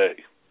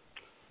today?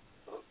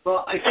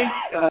 Well, I think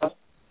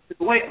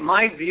the way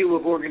my view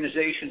of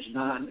organizations,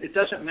 it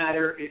doesn't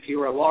matter if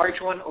you're a large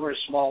one or a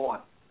small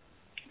one.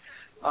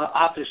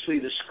 Obviously,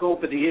 the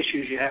scope of the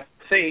issues you have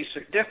to face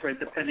are different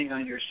depending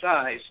on your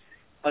size,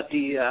 but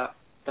the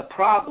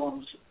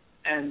problems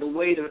and the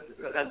way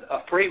a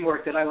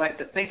framework that I like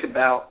to think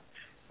about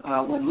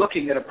when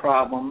looking at a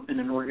problem in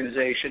an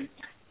organization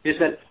is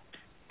that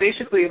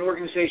basically an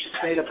organization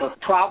is made up of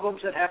problems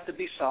that have to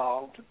be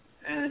solved,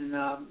 and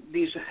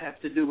these have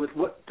to do with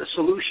what the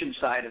solution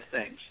side of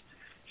things.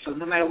 So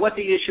no matter what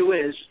the issue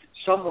is,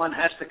 someone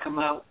has to come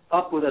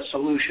up with a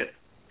solution.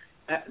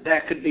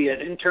 That could be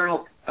an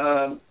internal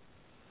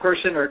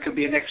person or it could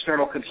be an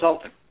external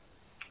consultant.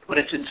 But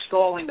it's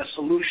installing a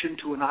solution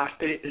to an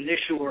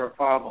issue or a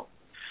problem.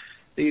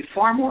 The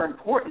far more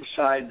important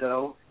side,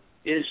 though,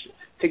 is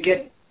to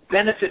get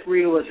benefit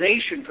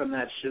realization from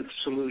that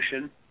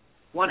solution.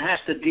 One has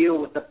to deal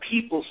with the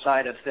people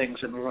side of things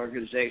in an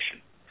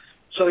organization.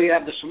 So you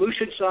have the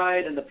solution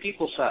side and the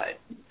people side.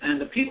 And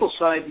the people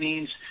side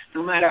means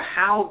no matter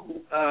how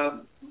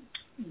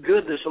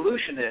good the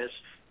solution is,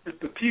 if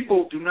the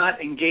people do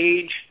not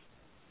engage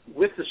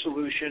with the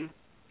solution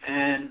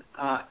and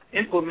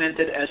implement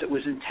it as it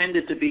was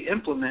intended to be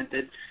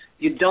implemented,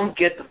 you don't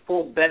get the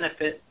full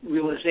benefit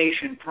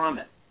realization from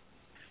it.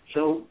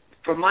 So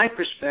from my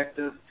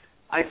perspective,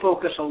 I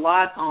focus a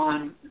lot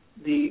on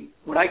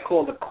what I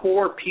call the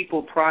core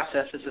people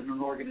processes in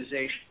an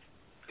organization.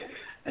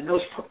 And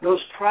those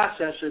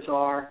processes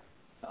are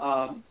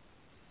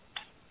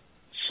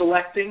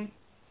selecting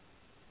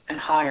and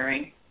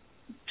hiring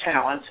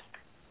talent,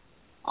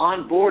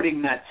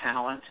 onboarding that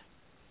talent,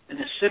 and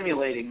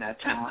assimilating that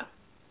talent,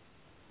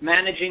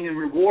 managing and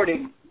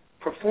rewarding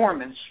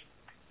performance,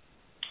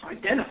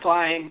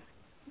 identifying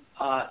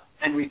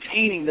and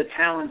retaining the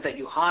talent that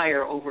you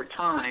hire over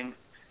time,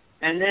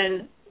 and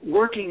then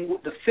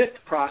the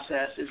fifth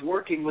process is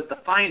working with the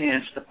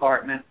finance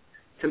department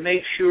to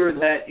make sure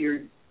that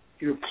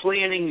you're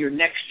planning your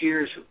next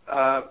year's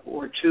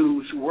or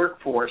two's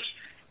workforce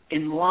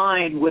in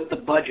line with the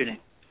budgeting,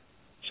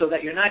 so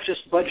that you're not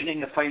just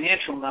budgeting a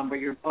financial number,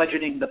 you're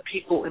budgeting the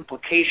people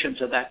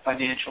implications of that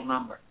financial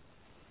number.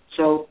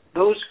 So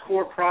those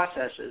core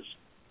processes,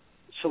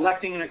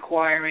 selecting and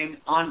acquiring,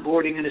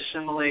 onboarding and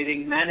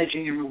assimilating,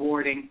 managing and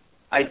rewarding,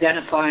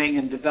 identifying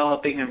and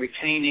developing and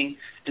retaining,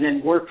 and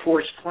then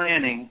workforce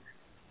planning,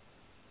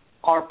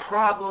 are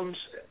problems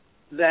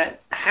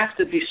that have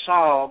to be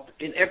solved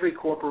in every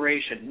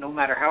corporation, no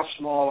matter how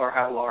small or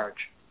how large.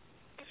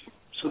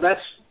 So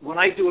that's when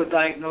I do a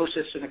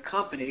diagnosis in a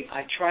company,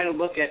 I try to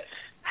look at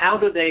how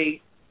do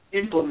they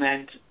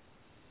implement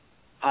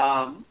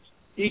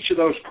each of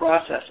those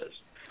processes.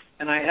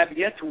 And I have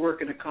yet to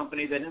work in a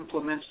company that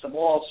implements them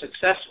all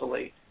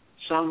successfully.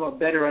 Some are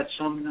better at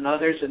some than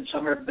others, and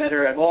some are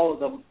better at all of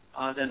them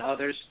than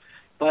others.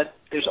 But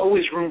there's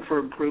always room for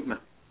improvement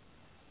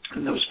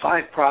in those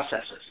 5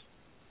 processes.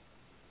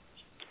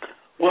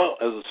 Well,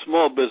 as a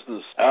small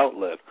business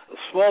outlet,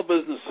 small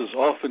businesses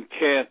often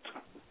can't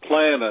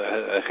plan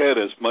ahead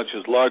as much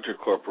as larger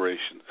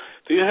corporations.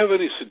 Do you have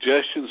any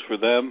suggestions for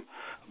them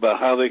about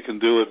how they can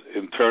do it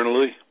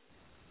internally?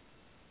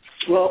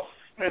 Well,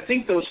 I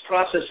think those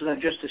processes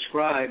I've just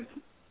described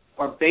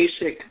are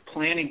basic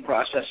planning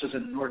processes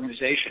in an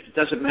organization. It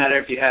doesn't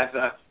matter if you have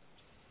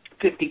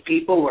 50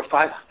 people or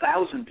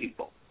 5,000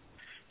 people.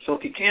 So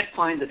if you can't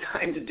find the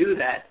time to do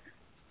that,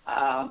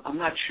 I'm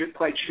not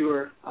quite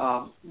sure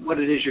what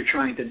it is you're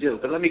trying to do.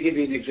 But let me give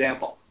you an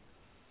example.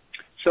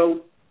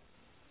 So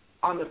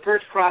on the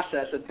first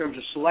process, in terms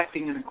of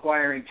selecting and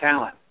acquiring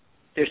talent,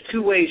 there's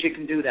 2 ways you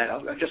can do that.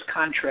 I'm just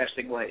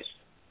contrasting ways.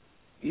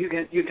 You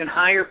can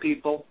hire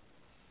people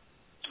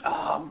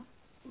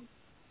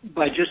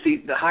by just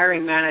the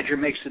hiring manager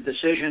makes the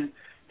decision.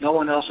 No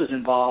one else is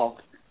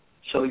involved.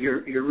 So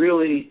you're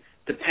really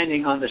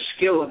depending on the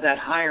skill of that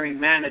hiring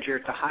manager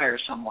to hire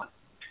someone.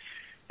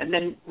 And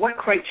then what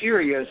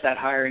criteria is that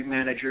hiring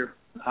manager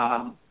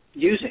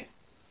using?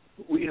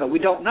 We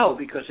don't know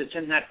because it's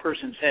in that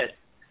person's head.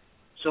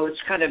 So it's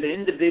kind of an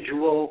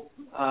individual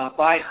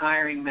by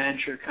hiring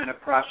manager kind of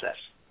process.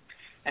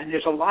 And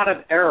there's a lot of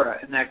error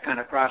in that kind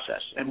of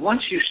process. And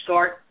once you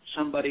start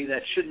somebody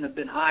that shouldn't have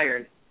been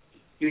hired,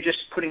 you're just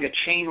putting a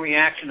chain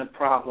reaction of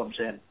problems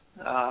in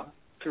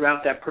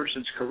throughout that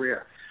person's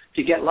career. If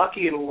you get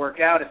lucky, it'll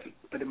work out,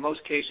 but in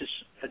most cases,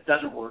 it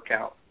doesn't work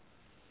out.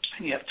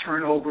 And you have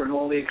turnover and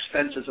all the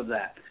expenses of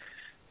that.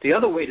 The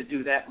other way to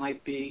do that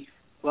might be,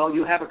 well,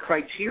 you have a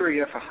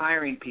criteria for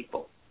hiring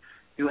people.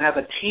 You have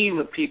a team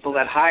of people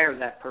that hire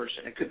that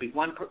person. It could be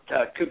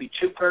could be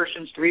 2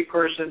 persons, 3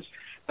 persons,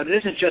 but it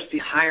isn't just the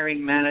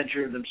hiring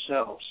manager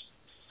themselves.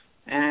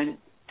 And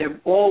they're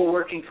all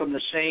working from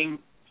the same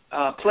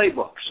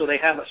playbook. So they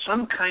have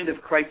some kind of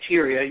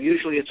criteria.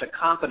 Usually it's a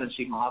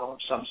competency model of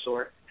some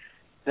sort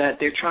that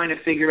they're trying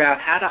to figure out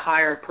how to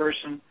hire a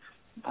person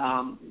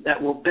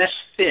that will best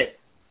fit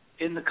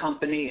in the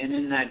company and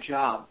in that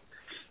job.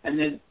 And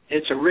then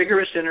it's a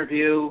rigorous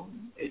interview.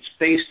 It's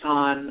based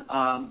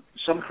on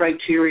some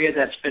criteria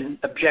that's been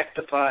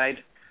objectified.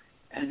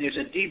 And there's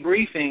a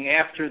debriefing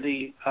after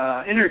the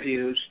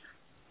interviews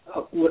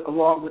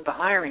along with the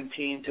hiring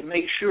team to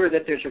make sure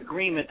that there's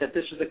agreement that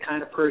this is the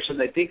kind of person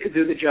they think could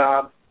do the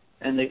job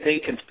and that they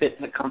can fit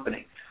in the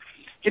company.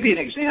 Give you an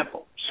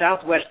example.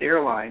 Southwest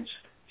Airlines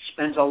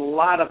spends a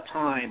lot of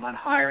time on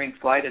hiring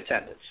flight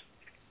attendants.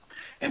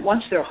 And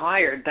once they're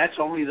hired, that's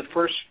only the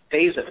first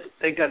phase of it.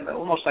 They got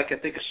almost like, I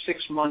think, a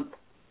 6-month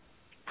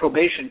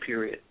probation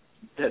period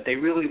that they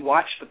really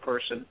watch the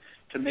person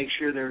to make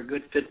sure they're a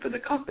good fit for the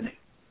company.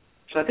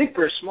 So I think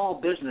for a small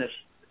business,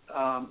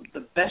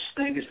 the best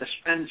thing is to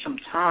spend some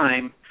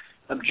time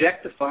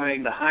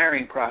objectifying the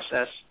hiring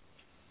process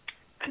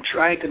and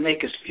trying to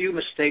make as few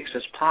mistakes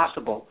as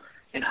possible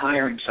in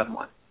hiring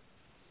someone.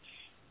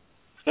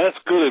 That's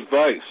good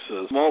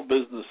advice. Small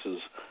businesses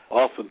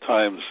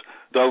oftentimes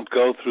don't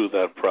go through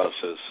that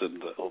process,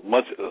 and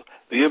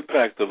the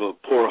impact of a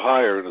poor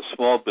hire in a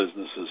small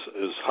business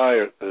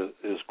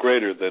is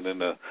greater than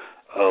in a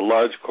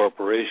large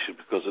corporation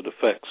because it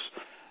affects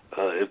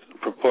it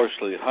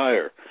proportionally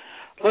higher.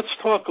 Let's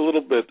talk a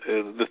little bit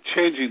the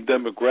changing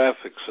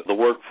demographics of the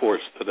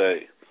workforce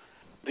today.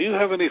 Do you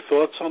have any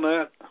thoughts on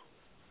that?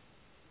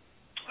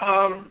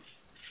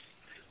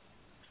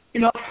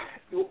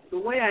 The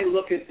way I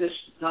look at this,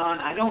 Don,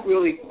 I don't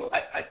really,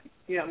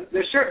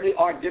 there certainly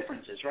are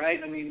differences, right?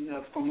 I mean,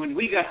 from when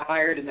we got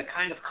hired and the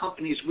kind of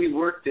companies we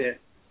worked in,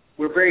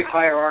 we're very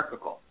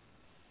hierarchical.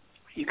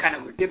 You kind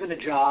of were given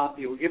a job,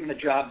 you were given a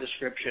job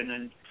description,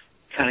 and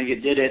kind of you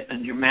did it,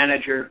 and your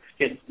manager,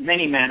 you had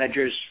many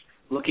managers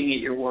looking at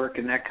your work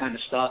and that kind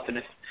of stuff, and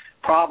if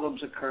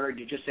problems occurred,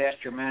 you just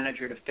asked your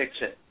manager to fix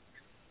it,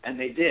 and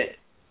they did.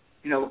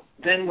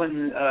 Then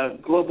when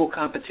global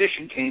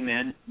competition came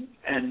in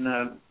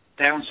and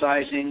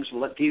downsizings,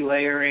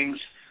 delayerings,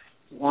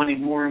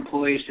 wanting more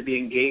employees to be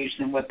engaged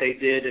in what they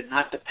did and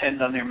not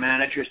depend on their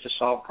managers to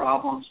solve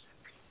problems,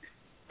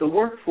 the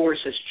workforce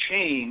has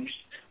changed,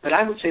 but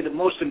I would say the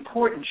most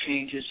important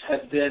changes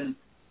have been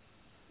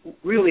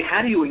really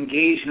how do you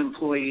engage an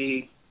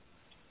employee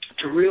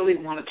to really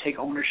want to take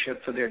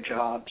ownership for their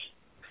jobs.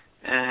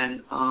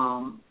 And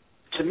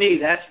to me,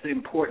 that's the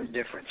important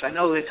difference. I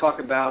know they talk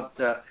about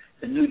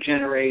the new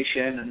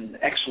generation and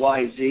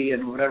XYZ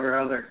and whatever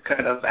other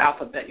kind of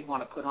alphabet you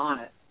want to put on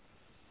it.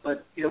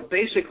 But,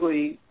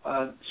 basically,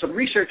 some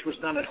research was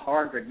done at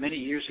Harvard many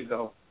years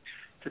ago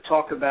to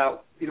talk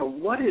about,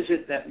 what is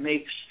it that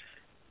makes,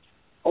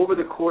 over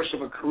the course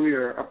of a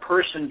career, a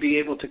person be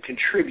able to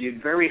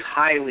contribute very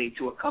highly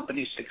to a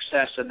company's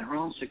success and their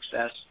own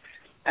success,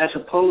 as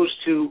opposed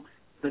to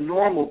the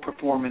normal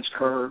performance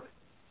curve,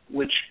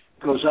 which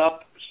goes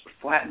up,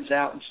 flattens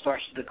out, and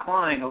starts to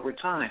decline over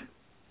time.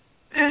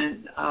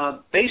 And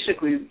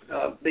basically,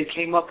 they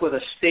came up with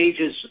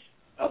stages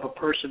of a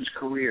person's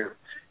career,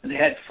 and they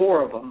had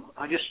 4 of them.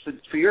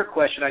 For your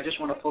question, I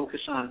just want to focus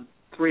on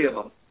 3 of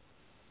them.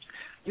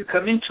 You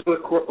come into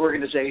an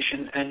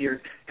organization, and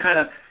you're kind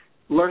of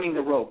learning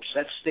the ropes.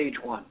 That's stage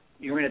 1.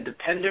 You're in a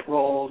dependent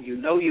role.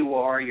 You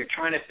are. You're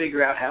trying to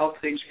figure out how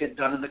things get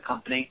done in the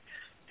company.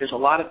 There's a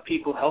lot of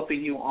people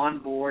helping you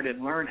onboard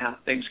and learn how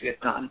things get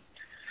done.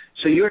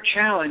 So your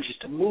challenge is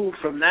to move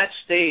from that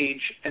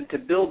stage and to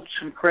build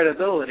some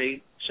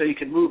credibility so you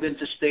can move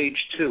into stage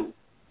 2.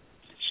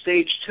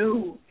 Stage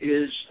 2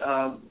 is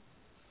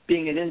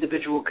being an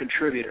individual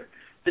contributor.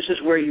 This is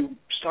where you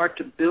start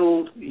to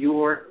build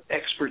your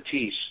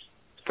expertise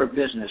for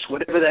business,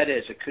 whatever that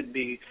is. It could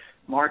be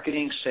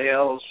marketing,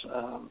 sales,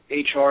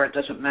 HR, it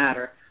doesn't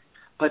matter.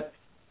 But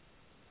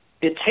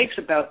it takes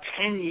about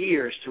 10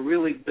 years to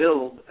really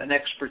build an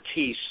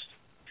expertise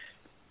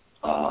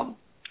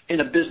in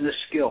a business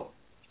skill.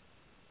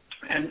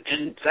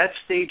 And that's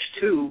stage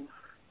 2.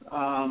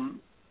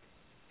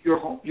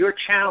 Your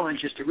challenge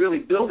is to really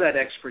build that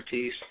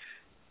expertise,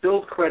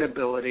 build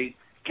credibility,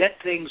 get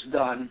things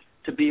done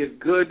to be a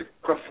good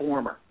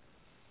performer.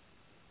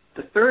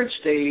 The third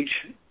stage,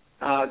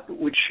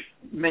 which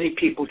many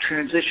people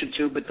transition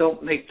to but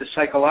don't make the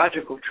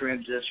psychological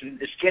transition,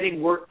 is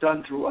getting work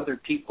done through other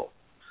people.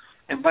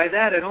 And by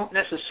that, I don't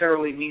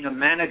necessarily mean a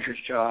manager's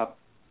job,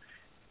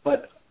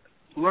 but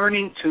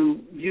learning to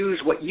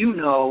use what you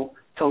know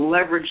to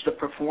leverage the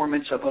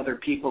performance of other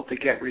people to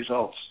get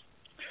results.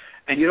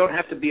 And you don't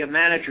have to be a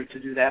manager to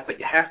do that, but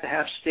you have to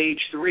have stage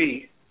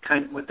 3,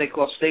 what they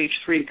call stage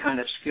 3 kind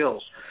of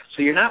skills.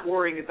 So you're not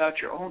worrying about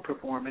your own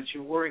performance.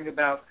 You're worrying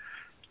about,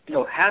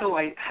 how do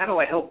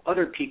I help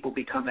other people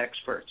become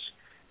experts?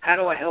 How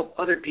do I help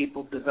other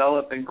people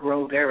develop and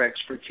grow their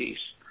expertise?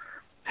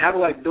 How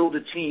do I build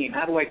a team?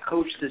 How do I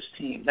coach this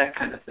team? That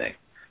kind of thing.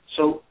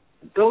 So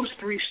those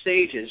 3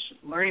 stages,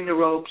 learning the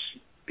ropes,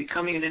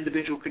 becoming an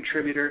individual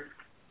contributor,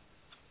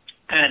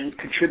 and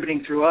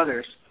contributing through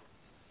others,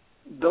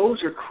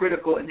 those are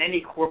critical in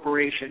any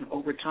corporation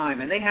over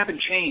time, and they haven't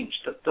changed.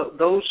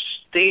 Those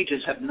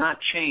stages have not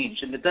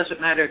changed, and it doesn't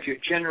matter if you're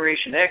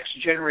Generation X,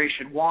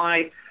 Generation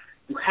Y,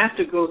 you have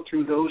to go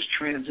through those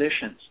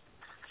transitions.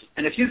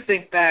 And if you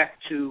think back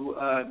to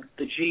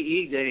the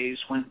GE days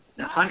when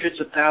hundreds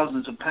of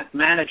thousands of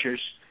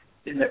managers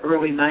in the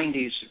early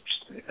 90s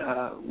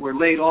were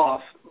laid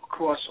off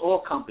across all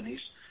companies,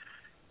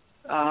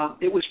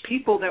 it was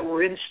people that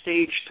were in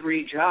stage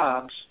 3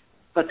 jobs,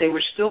 but they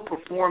were still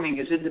performing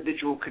as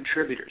individual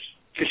contributors.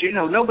 Because,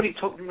 nobody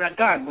told me,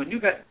 Don, when you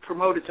got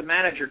promoted to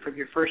manager from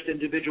your first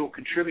individual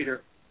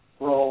contributor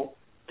role,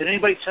 did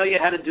anybody tell you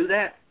how to do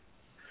that?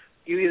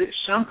 You either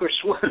sunk or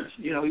swim.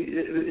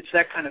 It's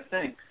that kind of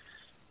thing.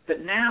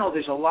 But now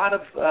there's a lot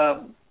of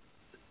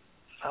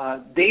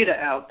data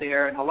out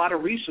there and a lot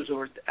of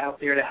resources out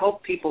there to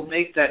help people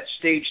make that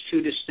stage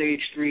 2 to stage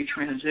 3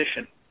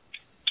 transition.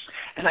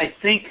 And I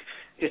think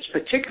it's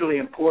particularly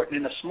important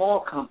in a small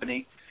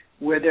company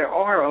where there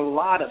are a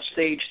lot of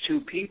stage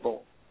 2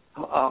 people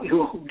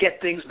who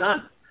get things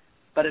done.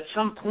 But at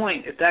some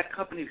point, if that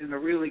company is going to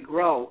really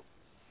grow,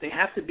 they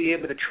have to be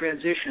able to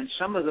transition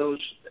some of those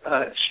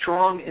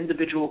strong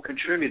individual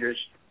contributors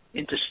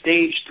into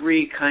stage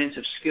 3 kinds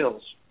of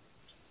skills.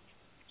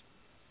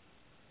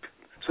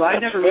 So I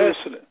never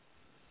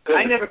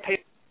paid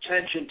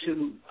attention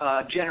to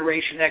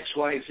Generation X,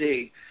 Y,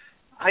 Z.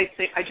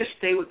 I just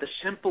stay with the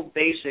simple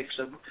basics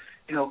of,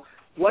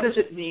 what does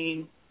it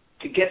mean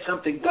to get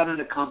something done in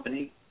a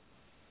company?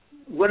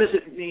 What does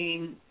it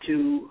mean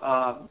to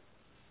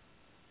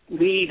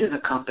lead in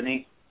a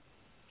company?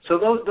 So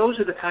those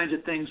are the kinds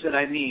of things that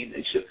I mean.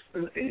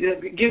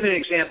 Give an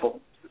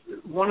example.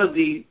 One of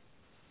the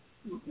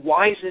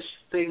wisest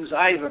things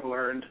I've ever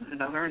learned,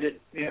 and I learned it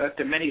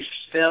after many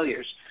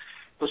failures,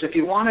 was if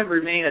you want to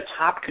remain a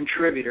top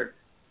contributor,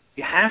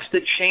 you have to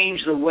change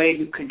the way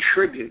you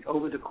contribute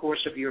over the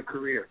course of your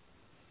career.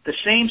 The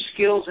same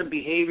skills and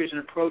behaviors and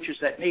approaches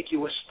that make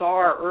you a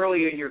star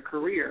early in your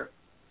career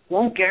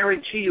won't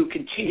guarantee you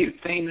continued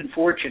fame and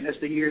fortune as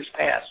the years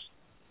pass.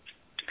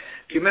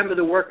 If you remember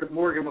the work of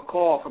Morgan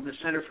McCall from the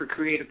Center for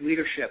Creative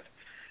Leadership,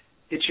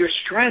 it's your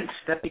strengths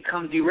that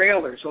become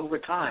derailers over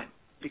time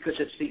because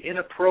it's the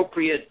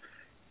inappropriate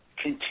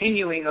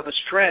continuing of a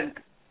strength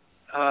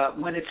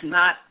when it's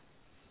not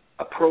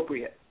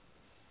appropriate.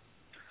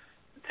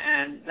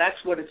 And that's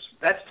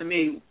to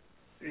me,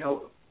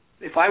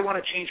 if I want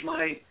to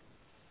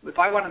if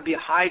I want to be a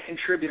high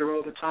contributor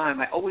over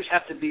time, I always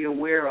have to be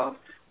aware of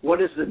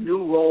what is the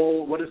new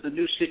role, what is the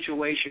new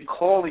situation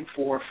calling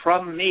for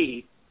from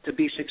me to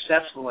be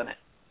successful in it.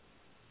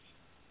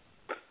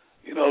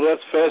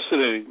 That's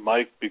fascinating,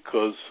 Mike,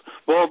 because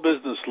small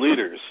business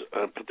leaders,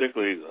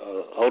 particularly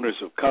owners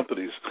of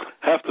companies,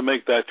 have to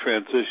make that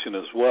transition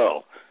as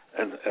well,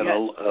 and yes. a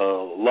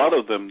lot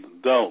of them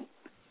don't.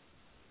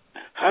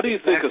 How do you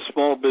think a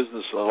small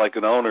business, like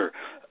an owner,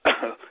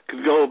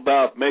 can go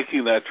about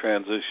making that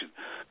transition,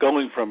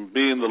 going from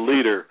being the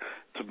leader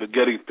to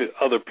getting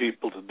other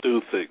people to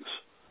do things?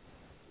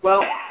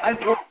 Well, I've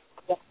worked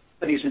with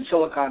companies in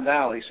Silicon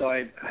Valley, so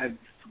I have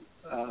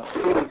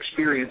full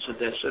experience of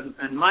this.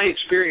 And my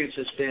experience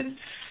has been,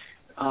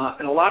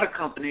 in a lot of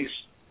companies,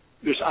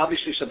 there's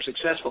obviously some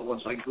successful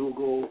ones like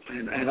Google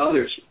and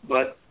others,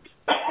 but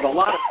a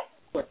lot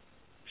of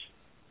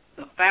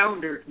the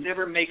founder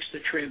never makes the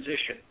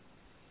transition.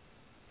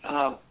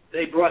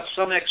 They brought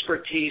some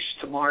expertise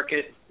to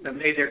market that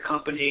made their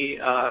company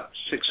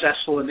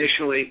successful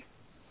initially,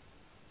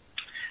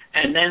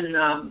 and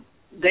then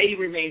they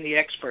remain the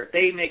expert.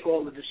 They make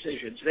all the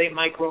decisions. They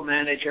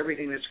micromanage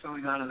everything that's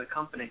going on in the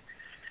company.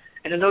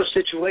 And in those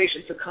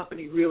situations, the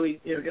company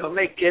really,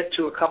 may get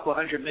to a couple of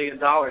 $100 million,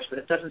 but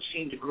it doesn't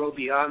seem to grow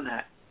beyond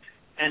that.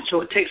 And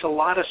so it takes a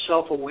lot of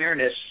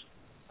self-awareness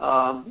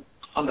on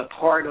the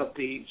part of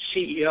the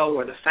CEO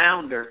or the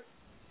founder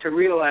to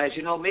realize,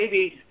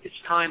 maybe it's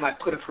time I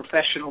put a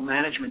professional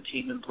management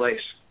team in place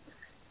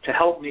to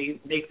help me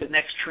make the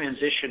next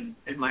transition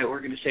in my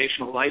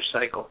organizational life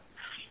cycle.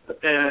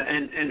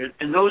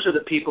 And those are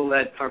the people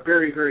that are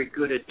very, very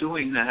good at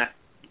doing that,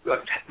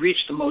 reach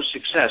the most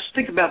success.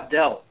 Think about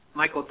Dell,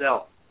 Michael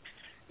Dell.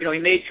 He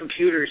made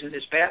computers in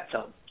his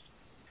bathtub.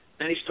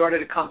 Then he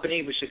started a company,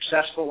 he was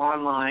successful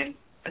online,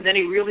 and then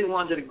he really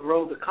wanted to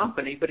grow the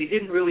company, but he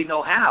didn't really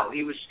know how.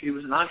 He was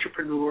an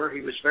entrepreneur,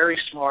 he was very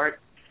smart.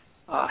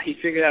 He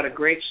figured out a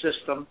great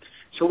system.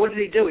 So what did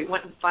he do? He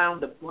went and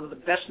found one of the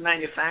best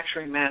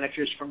manufacturing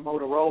managers from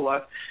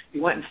Motorola. He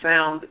went and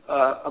found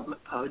a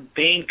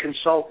Bain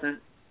consultant,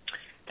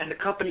 and the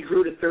company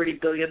grew to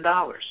 $30 billion.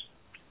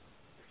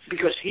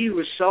 because he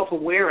was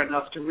self-aware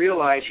enough to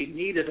realize he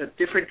needed a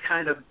different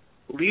kind of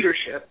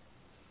leadership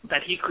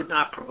that he could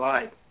not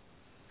provide.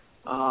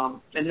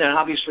 And then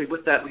obviously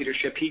with that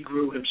leadership, he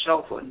grew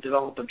himself and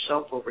developed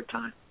himself over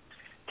time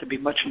to be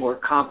much more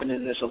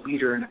competent as a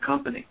leader in a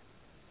company.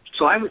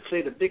 So I would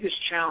say the biggest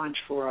challenge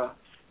for a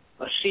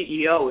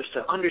CEO is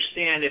to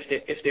understand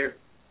if their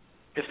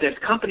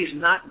company's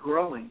not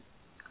growing,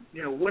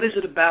 what is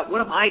it about,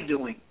 what am I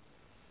doing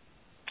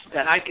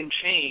that I can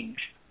change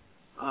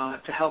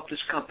to help this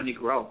company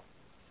grow?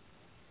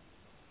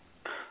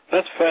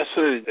 That's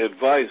fascinating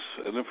advice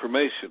and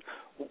information.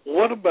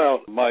 What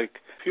about, Mike,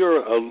 if you're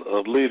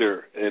a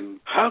leader, and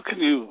how can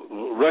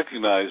you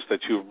recognize that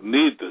you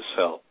need this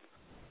help?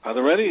 Are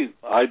there any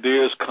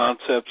ideas,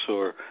 concepts,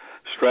 or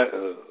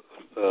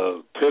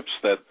tips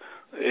that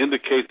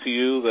indicate to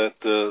you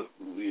that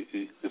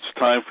it's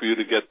time for you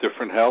to get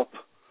different help?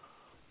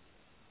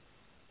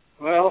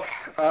 Well,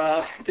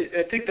 I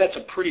think that's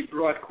a pretty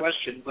broad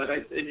question, but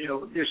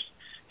there's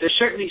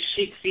certainly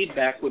seek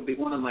feedback would be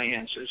one of my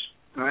answers.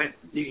 All right,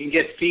 you can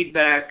get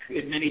feedback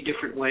in many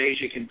different ways.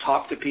 You can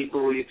talk to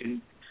people. You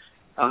can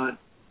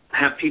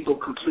have people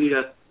complete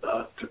a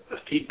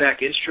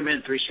feedback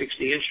instrument,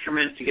 360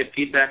 instrument, to get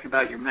feedback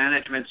about your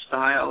management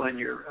style and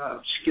your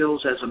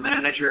skills as a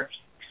manager.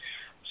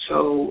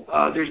 So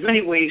there's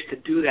many ways to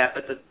do that,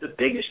 but the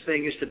biggest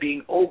thing is to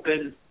being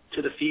open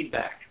to the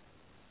feedback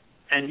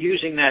and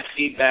using that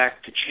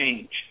feedback to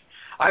change.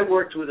 I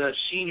worked with a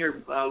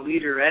senior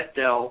leader at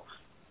Dell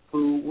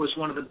who was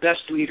one of the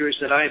best leaders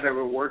that I've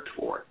ever worked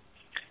for.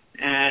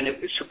 And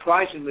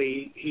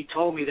surprisingly, he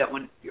told me that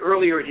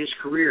earlier in his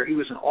career, he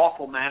was an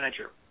awful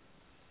manager.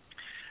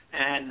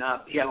 And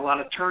he had a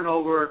lot of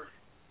turnover.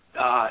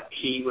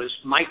 He was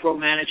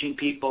micromanaging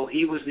people.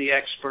 He was the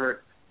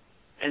expert.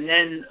 And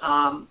then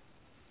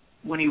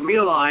when he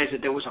realized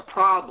that there was a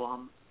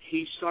problem,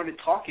 he started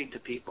talking to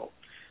people.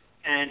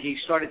 And he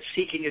started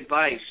seeking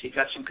advice. He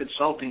got some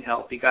consulting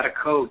help. He got a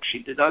coach. He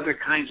did other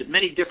kinds of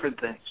many different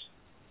things.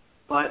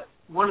 But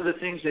one of the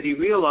things that he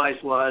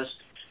realized was,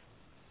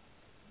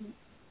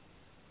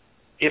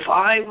 if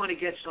I want to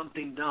get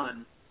something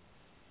done,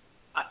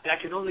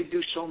 I can only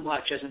do so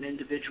much as an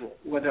individual,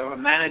 whether I'm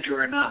a manager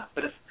or not.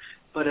 But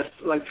if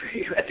like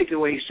I think the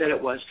way he said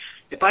it was,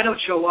 if I don't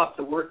show up,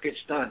 the work gets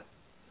done.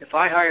 If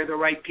I hire the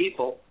right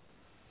people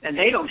and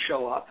they don't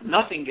show up,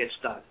 nothing gets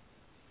done.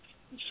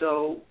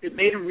 So it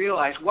made him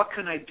realize, what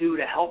can I do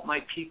to help my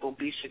people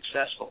be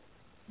successful?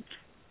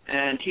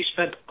 And he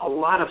spent a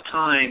lot of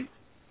time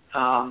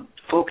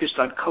focused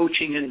on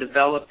coaching and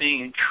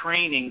developing and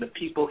training the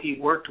people he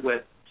worked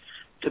with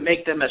to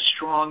make them as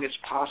strong as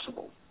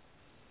possible.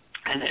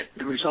 And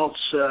the results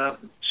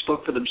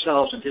spoke for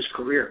themselves in his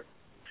career.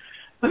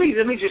 Let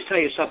me just tell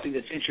you something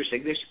that's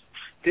interesting.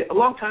 A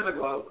long time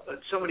ago,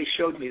 somebody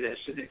showed me this,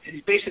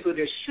 and basically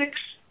there's 6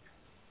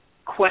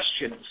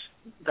 questions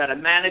that a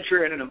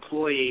manager and an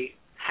employee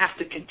have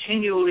to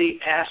continually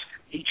ask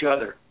each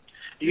other.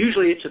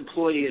 Usually it's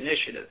employee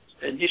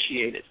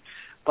initiated,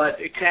 but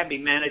it can be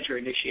manager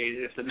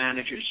initiated if the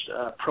manager's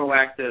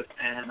proactive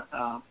and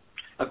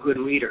a good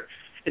leader.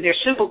 And they're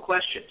simple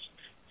questions,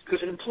 because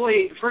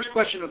the first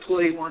question an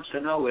employee wants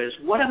to know is,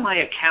 what am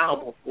I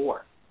accountable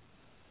for?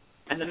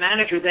 And the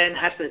manager then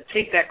has to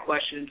take that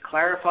question,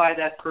 clarify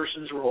that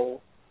person's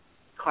role,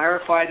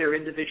 clarify their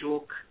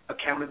individual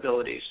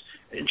accountabilities,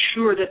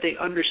 ensure that they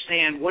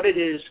understand what it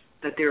is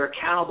that they're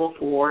accountable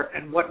for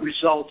and what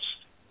results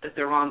that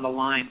they're on the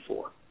line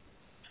for.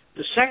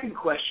 The second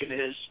question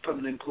is, from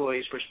an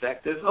employee's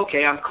perspective,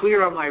 okay, I'm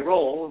clear on my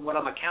role and what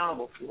I'm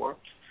accountable for.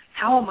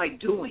 How am I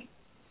doing?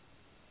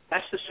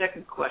 That's the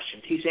second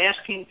question. He's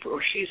asking for,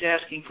 or she's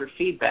asking for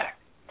feedback.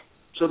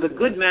 So the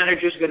good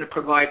manager is going to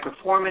provide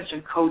performance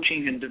and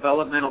coaching and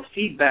developmental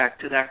feedback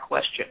to that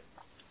question.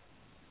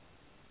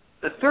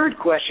 The third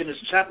question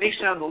may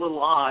sound a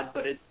little odd,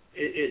 but it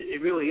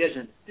really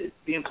isn't.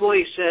 The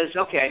employee says,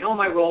 okay, I know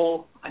my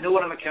role, I know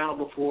what I'm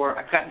accountable for,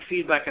 I've gotten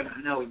feedback on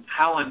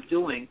how I'm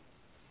doing,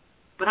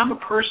 but I'm a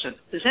person.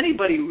 Does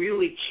anybody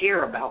really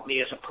care about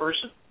me as a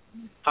person?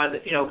 And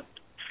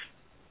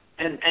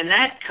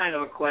that kind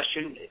of a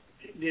question,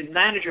 the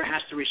manager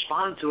has to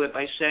respond to it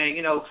by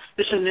saying,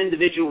 this is an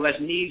individual who has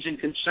needs and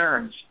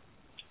concerns.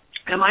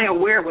 Am I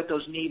aware what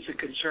those needs and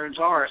concerns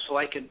are, so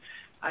I can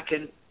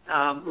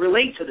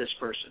relate to this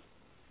person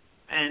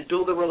and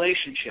build a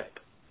relationship?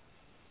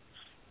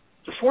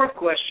 The fourth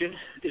question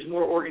is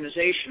more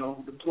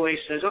organizational. The employee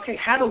says, okay,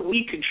 how do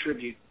we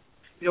contribute?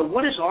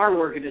 What is our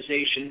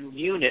organization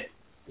unit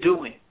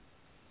doing?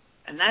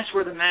 And that's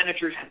where the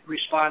manager's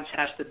response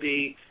has to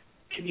be,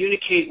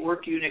 communicate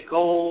work unit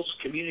goals,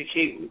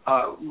 communicate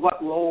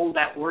what role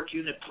that work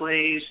unit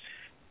plays,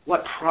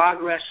 what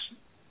progress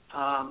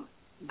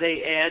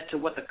they add to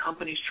what the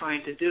company's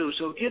trying to do.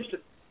 So it gives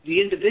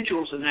the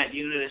individuals in that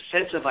unit a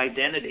sense of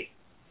identity.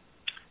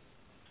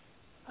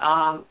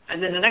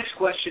 And then the next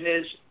question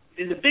is,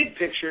 in the big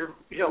picture,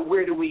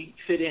 where do we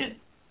fit in?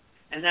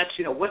 And that's,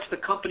 what's the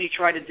company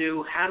try to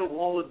do? How do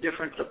all the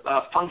different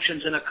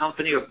functions in a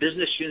company or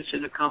business units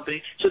in a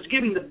company? So it's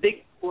giving the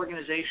big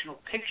organizational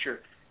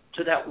picture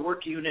to that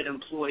work unit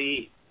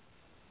employee.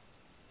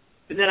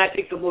 And then I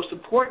think the most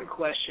important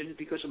question,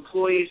 because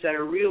employees that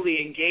are really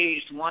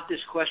engaged want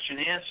this question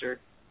answered,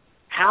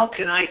 how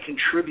can I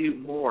contribute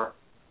more?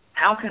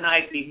 How can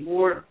I be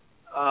more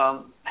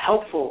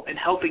helpful in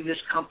helping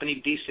this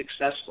company be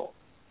successful?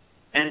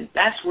 And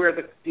that's where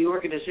the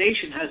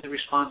organization has the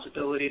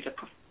responsibility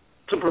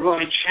to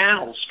provide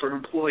channels for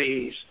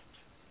employees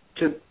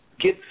to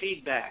give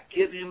feedback,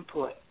 give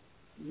input,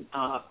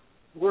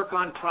 work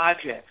on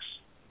projects.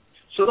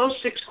 So those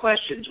 6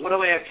 questions: what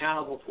am I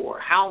accountable for?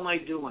 How am I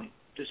doing?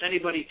 Does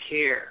anybody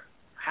care?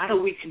 How do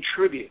we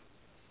contribute?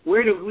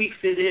 Where do we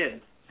fit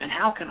in? And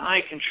how can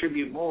I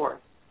contribute more?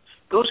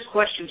 Those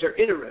questions are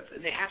iterative,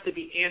 and they have to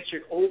be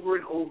answered over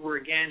and over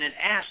again and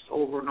asked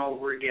over and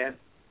over again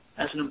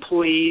as an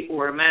employee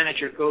or a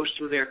manager goes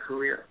through their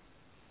career.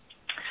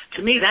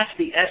 To me, that's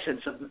the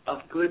essence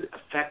of good,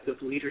 effective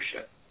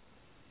leadership.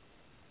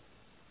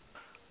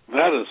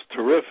 That is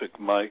terrific,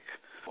 Mike.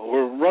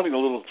 We're running a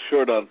little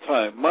short on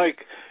time.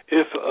 Mike,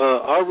 if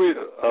our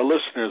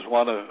listeners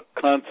want to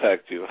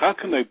contact you, how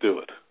can they do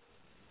it?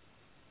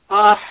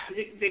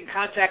 They can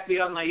contact me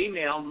on my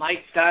email,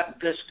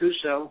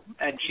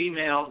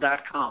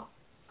 mike.vescuso@gmail.com.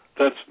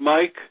 That's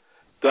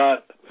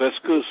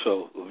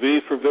Mike.Vescuso,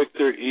 V for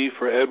Victor, E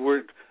for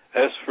Edward,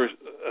 S for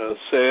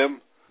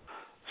Sam,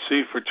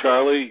 C for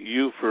Charlie,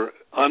 U for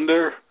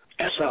under,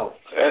 S-O.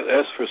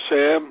 S for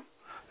Sam,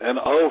 and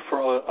O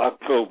for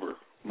October.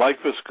 Mike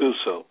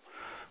Vescuso,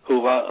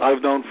 who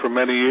I've known for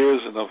many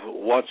years, and I've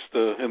watched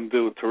him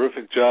do a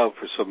terrific job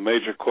for some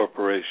major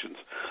corporations.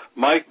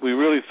 Mike, we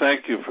really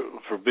thank you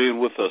for being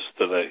with us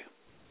today.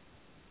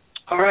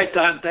 All right,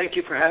 Don. Thank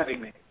you for having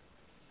me.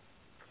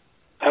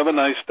 Have a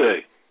nice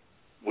day.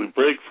 We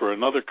break for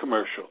another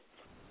commercial,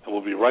 and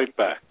we'll be right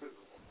back.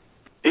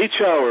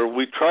 Each hour,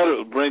 we try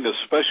to bring a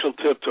special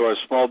tip to our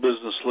small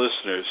business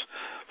listeners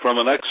from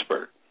an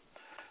expert.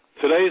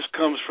 Today's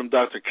comes from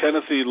Dr.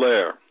 Kenneth E.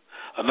 Lair,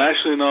 a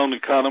nationally known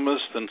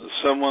economist and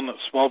someone that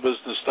Small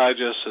Business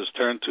Digest has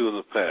turned to in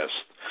the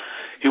past.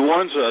 He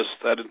warns us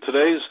that in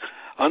today's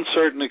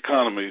uncertain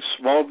economy,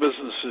 small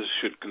businesses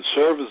should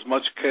conserve as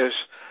much cash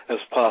as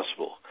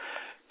possible.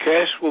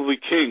 Cash will be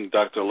king,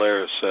 Dr.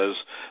 Lair says,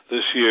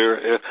 this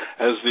year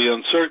as the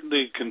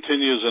uncertainty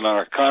continues in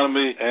our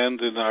economy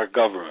and in our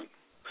government.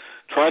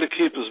 Try to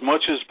keep as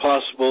much as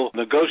possible,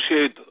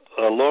 negotiate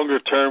longer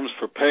terms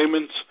for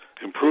payments,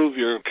 improve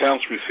your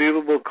accounts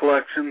receivable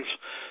collections.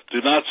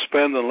 Do not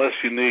spend unless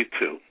you need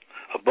to.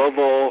 Above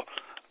all,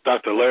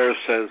 Dr. Lair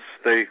says,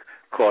 stay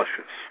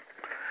cautious.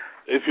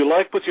 If you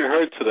like what you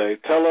heard today,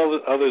 tell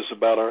others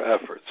about our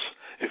efforts.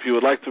 If you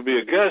would like to be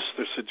a guest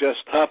or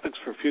suggest topics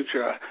for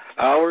future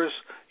hours,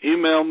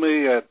 email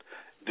me at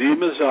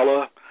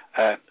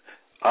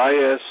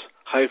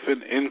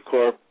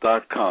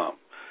dmazzella@is-incorp.com.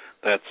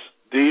 That's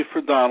D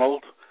for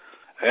Donald,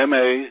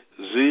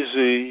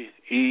 MAZZELLA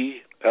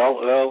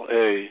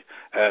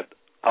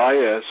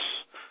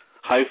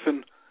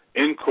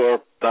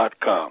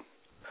 @is-incorp.com.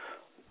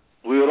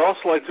 We would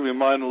also like to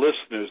remind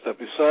listeners that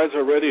besides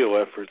our radio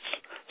efforts,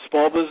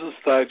 Small Business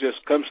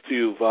Digest comes to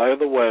you via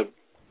the web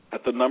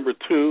at the number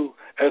 2,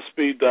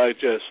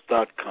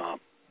 sbdigest.com.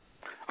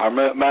 Our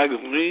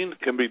magazine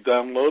can be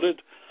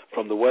downloaded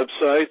from the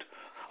website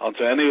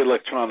onto any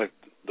electronic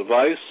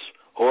device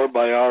or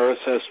by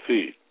RSS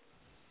feed.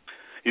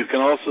 You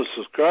can also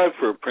subscribe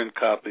for a print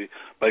copy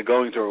by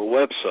going to our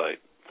website.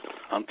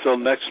 Until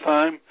next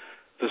time,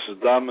 this is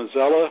Don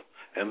Mazzella,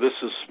 and this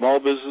is Small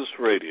Business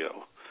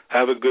Radio.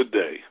 Have a good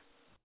day.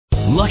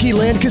 Lucky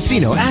Land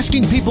Casino,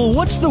 asking people,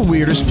 what's the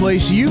weirdest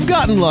place you've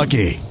gotten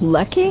lucky?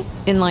 Lucky?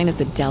 In line at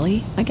the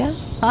deli, I guess?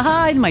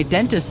 Aha, in my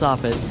dentist's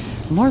office.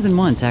 More than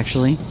once,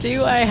 actually.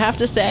 Do I have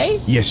to say?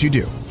 Yes, you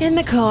do. In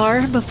the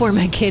car before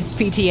my kids'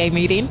 PTA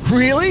meeting.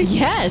 Really?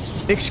 Yes.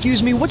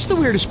 Excuse me, what's the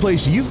weirdest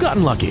place you've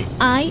gotten lucky?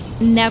 I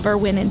never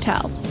win and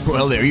tell.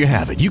 Well, there you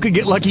have it. You can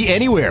get lucky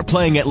anywhere,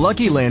 playing at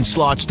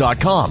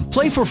LuckyLandSlots.com.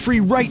 Play for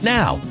free right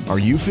now. Are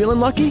you feeling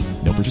lucky?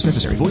 No purchase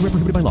necessary. Void where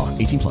prohibited by law.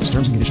 18+.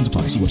 Terms and conditions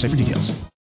apply. See website for details.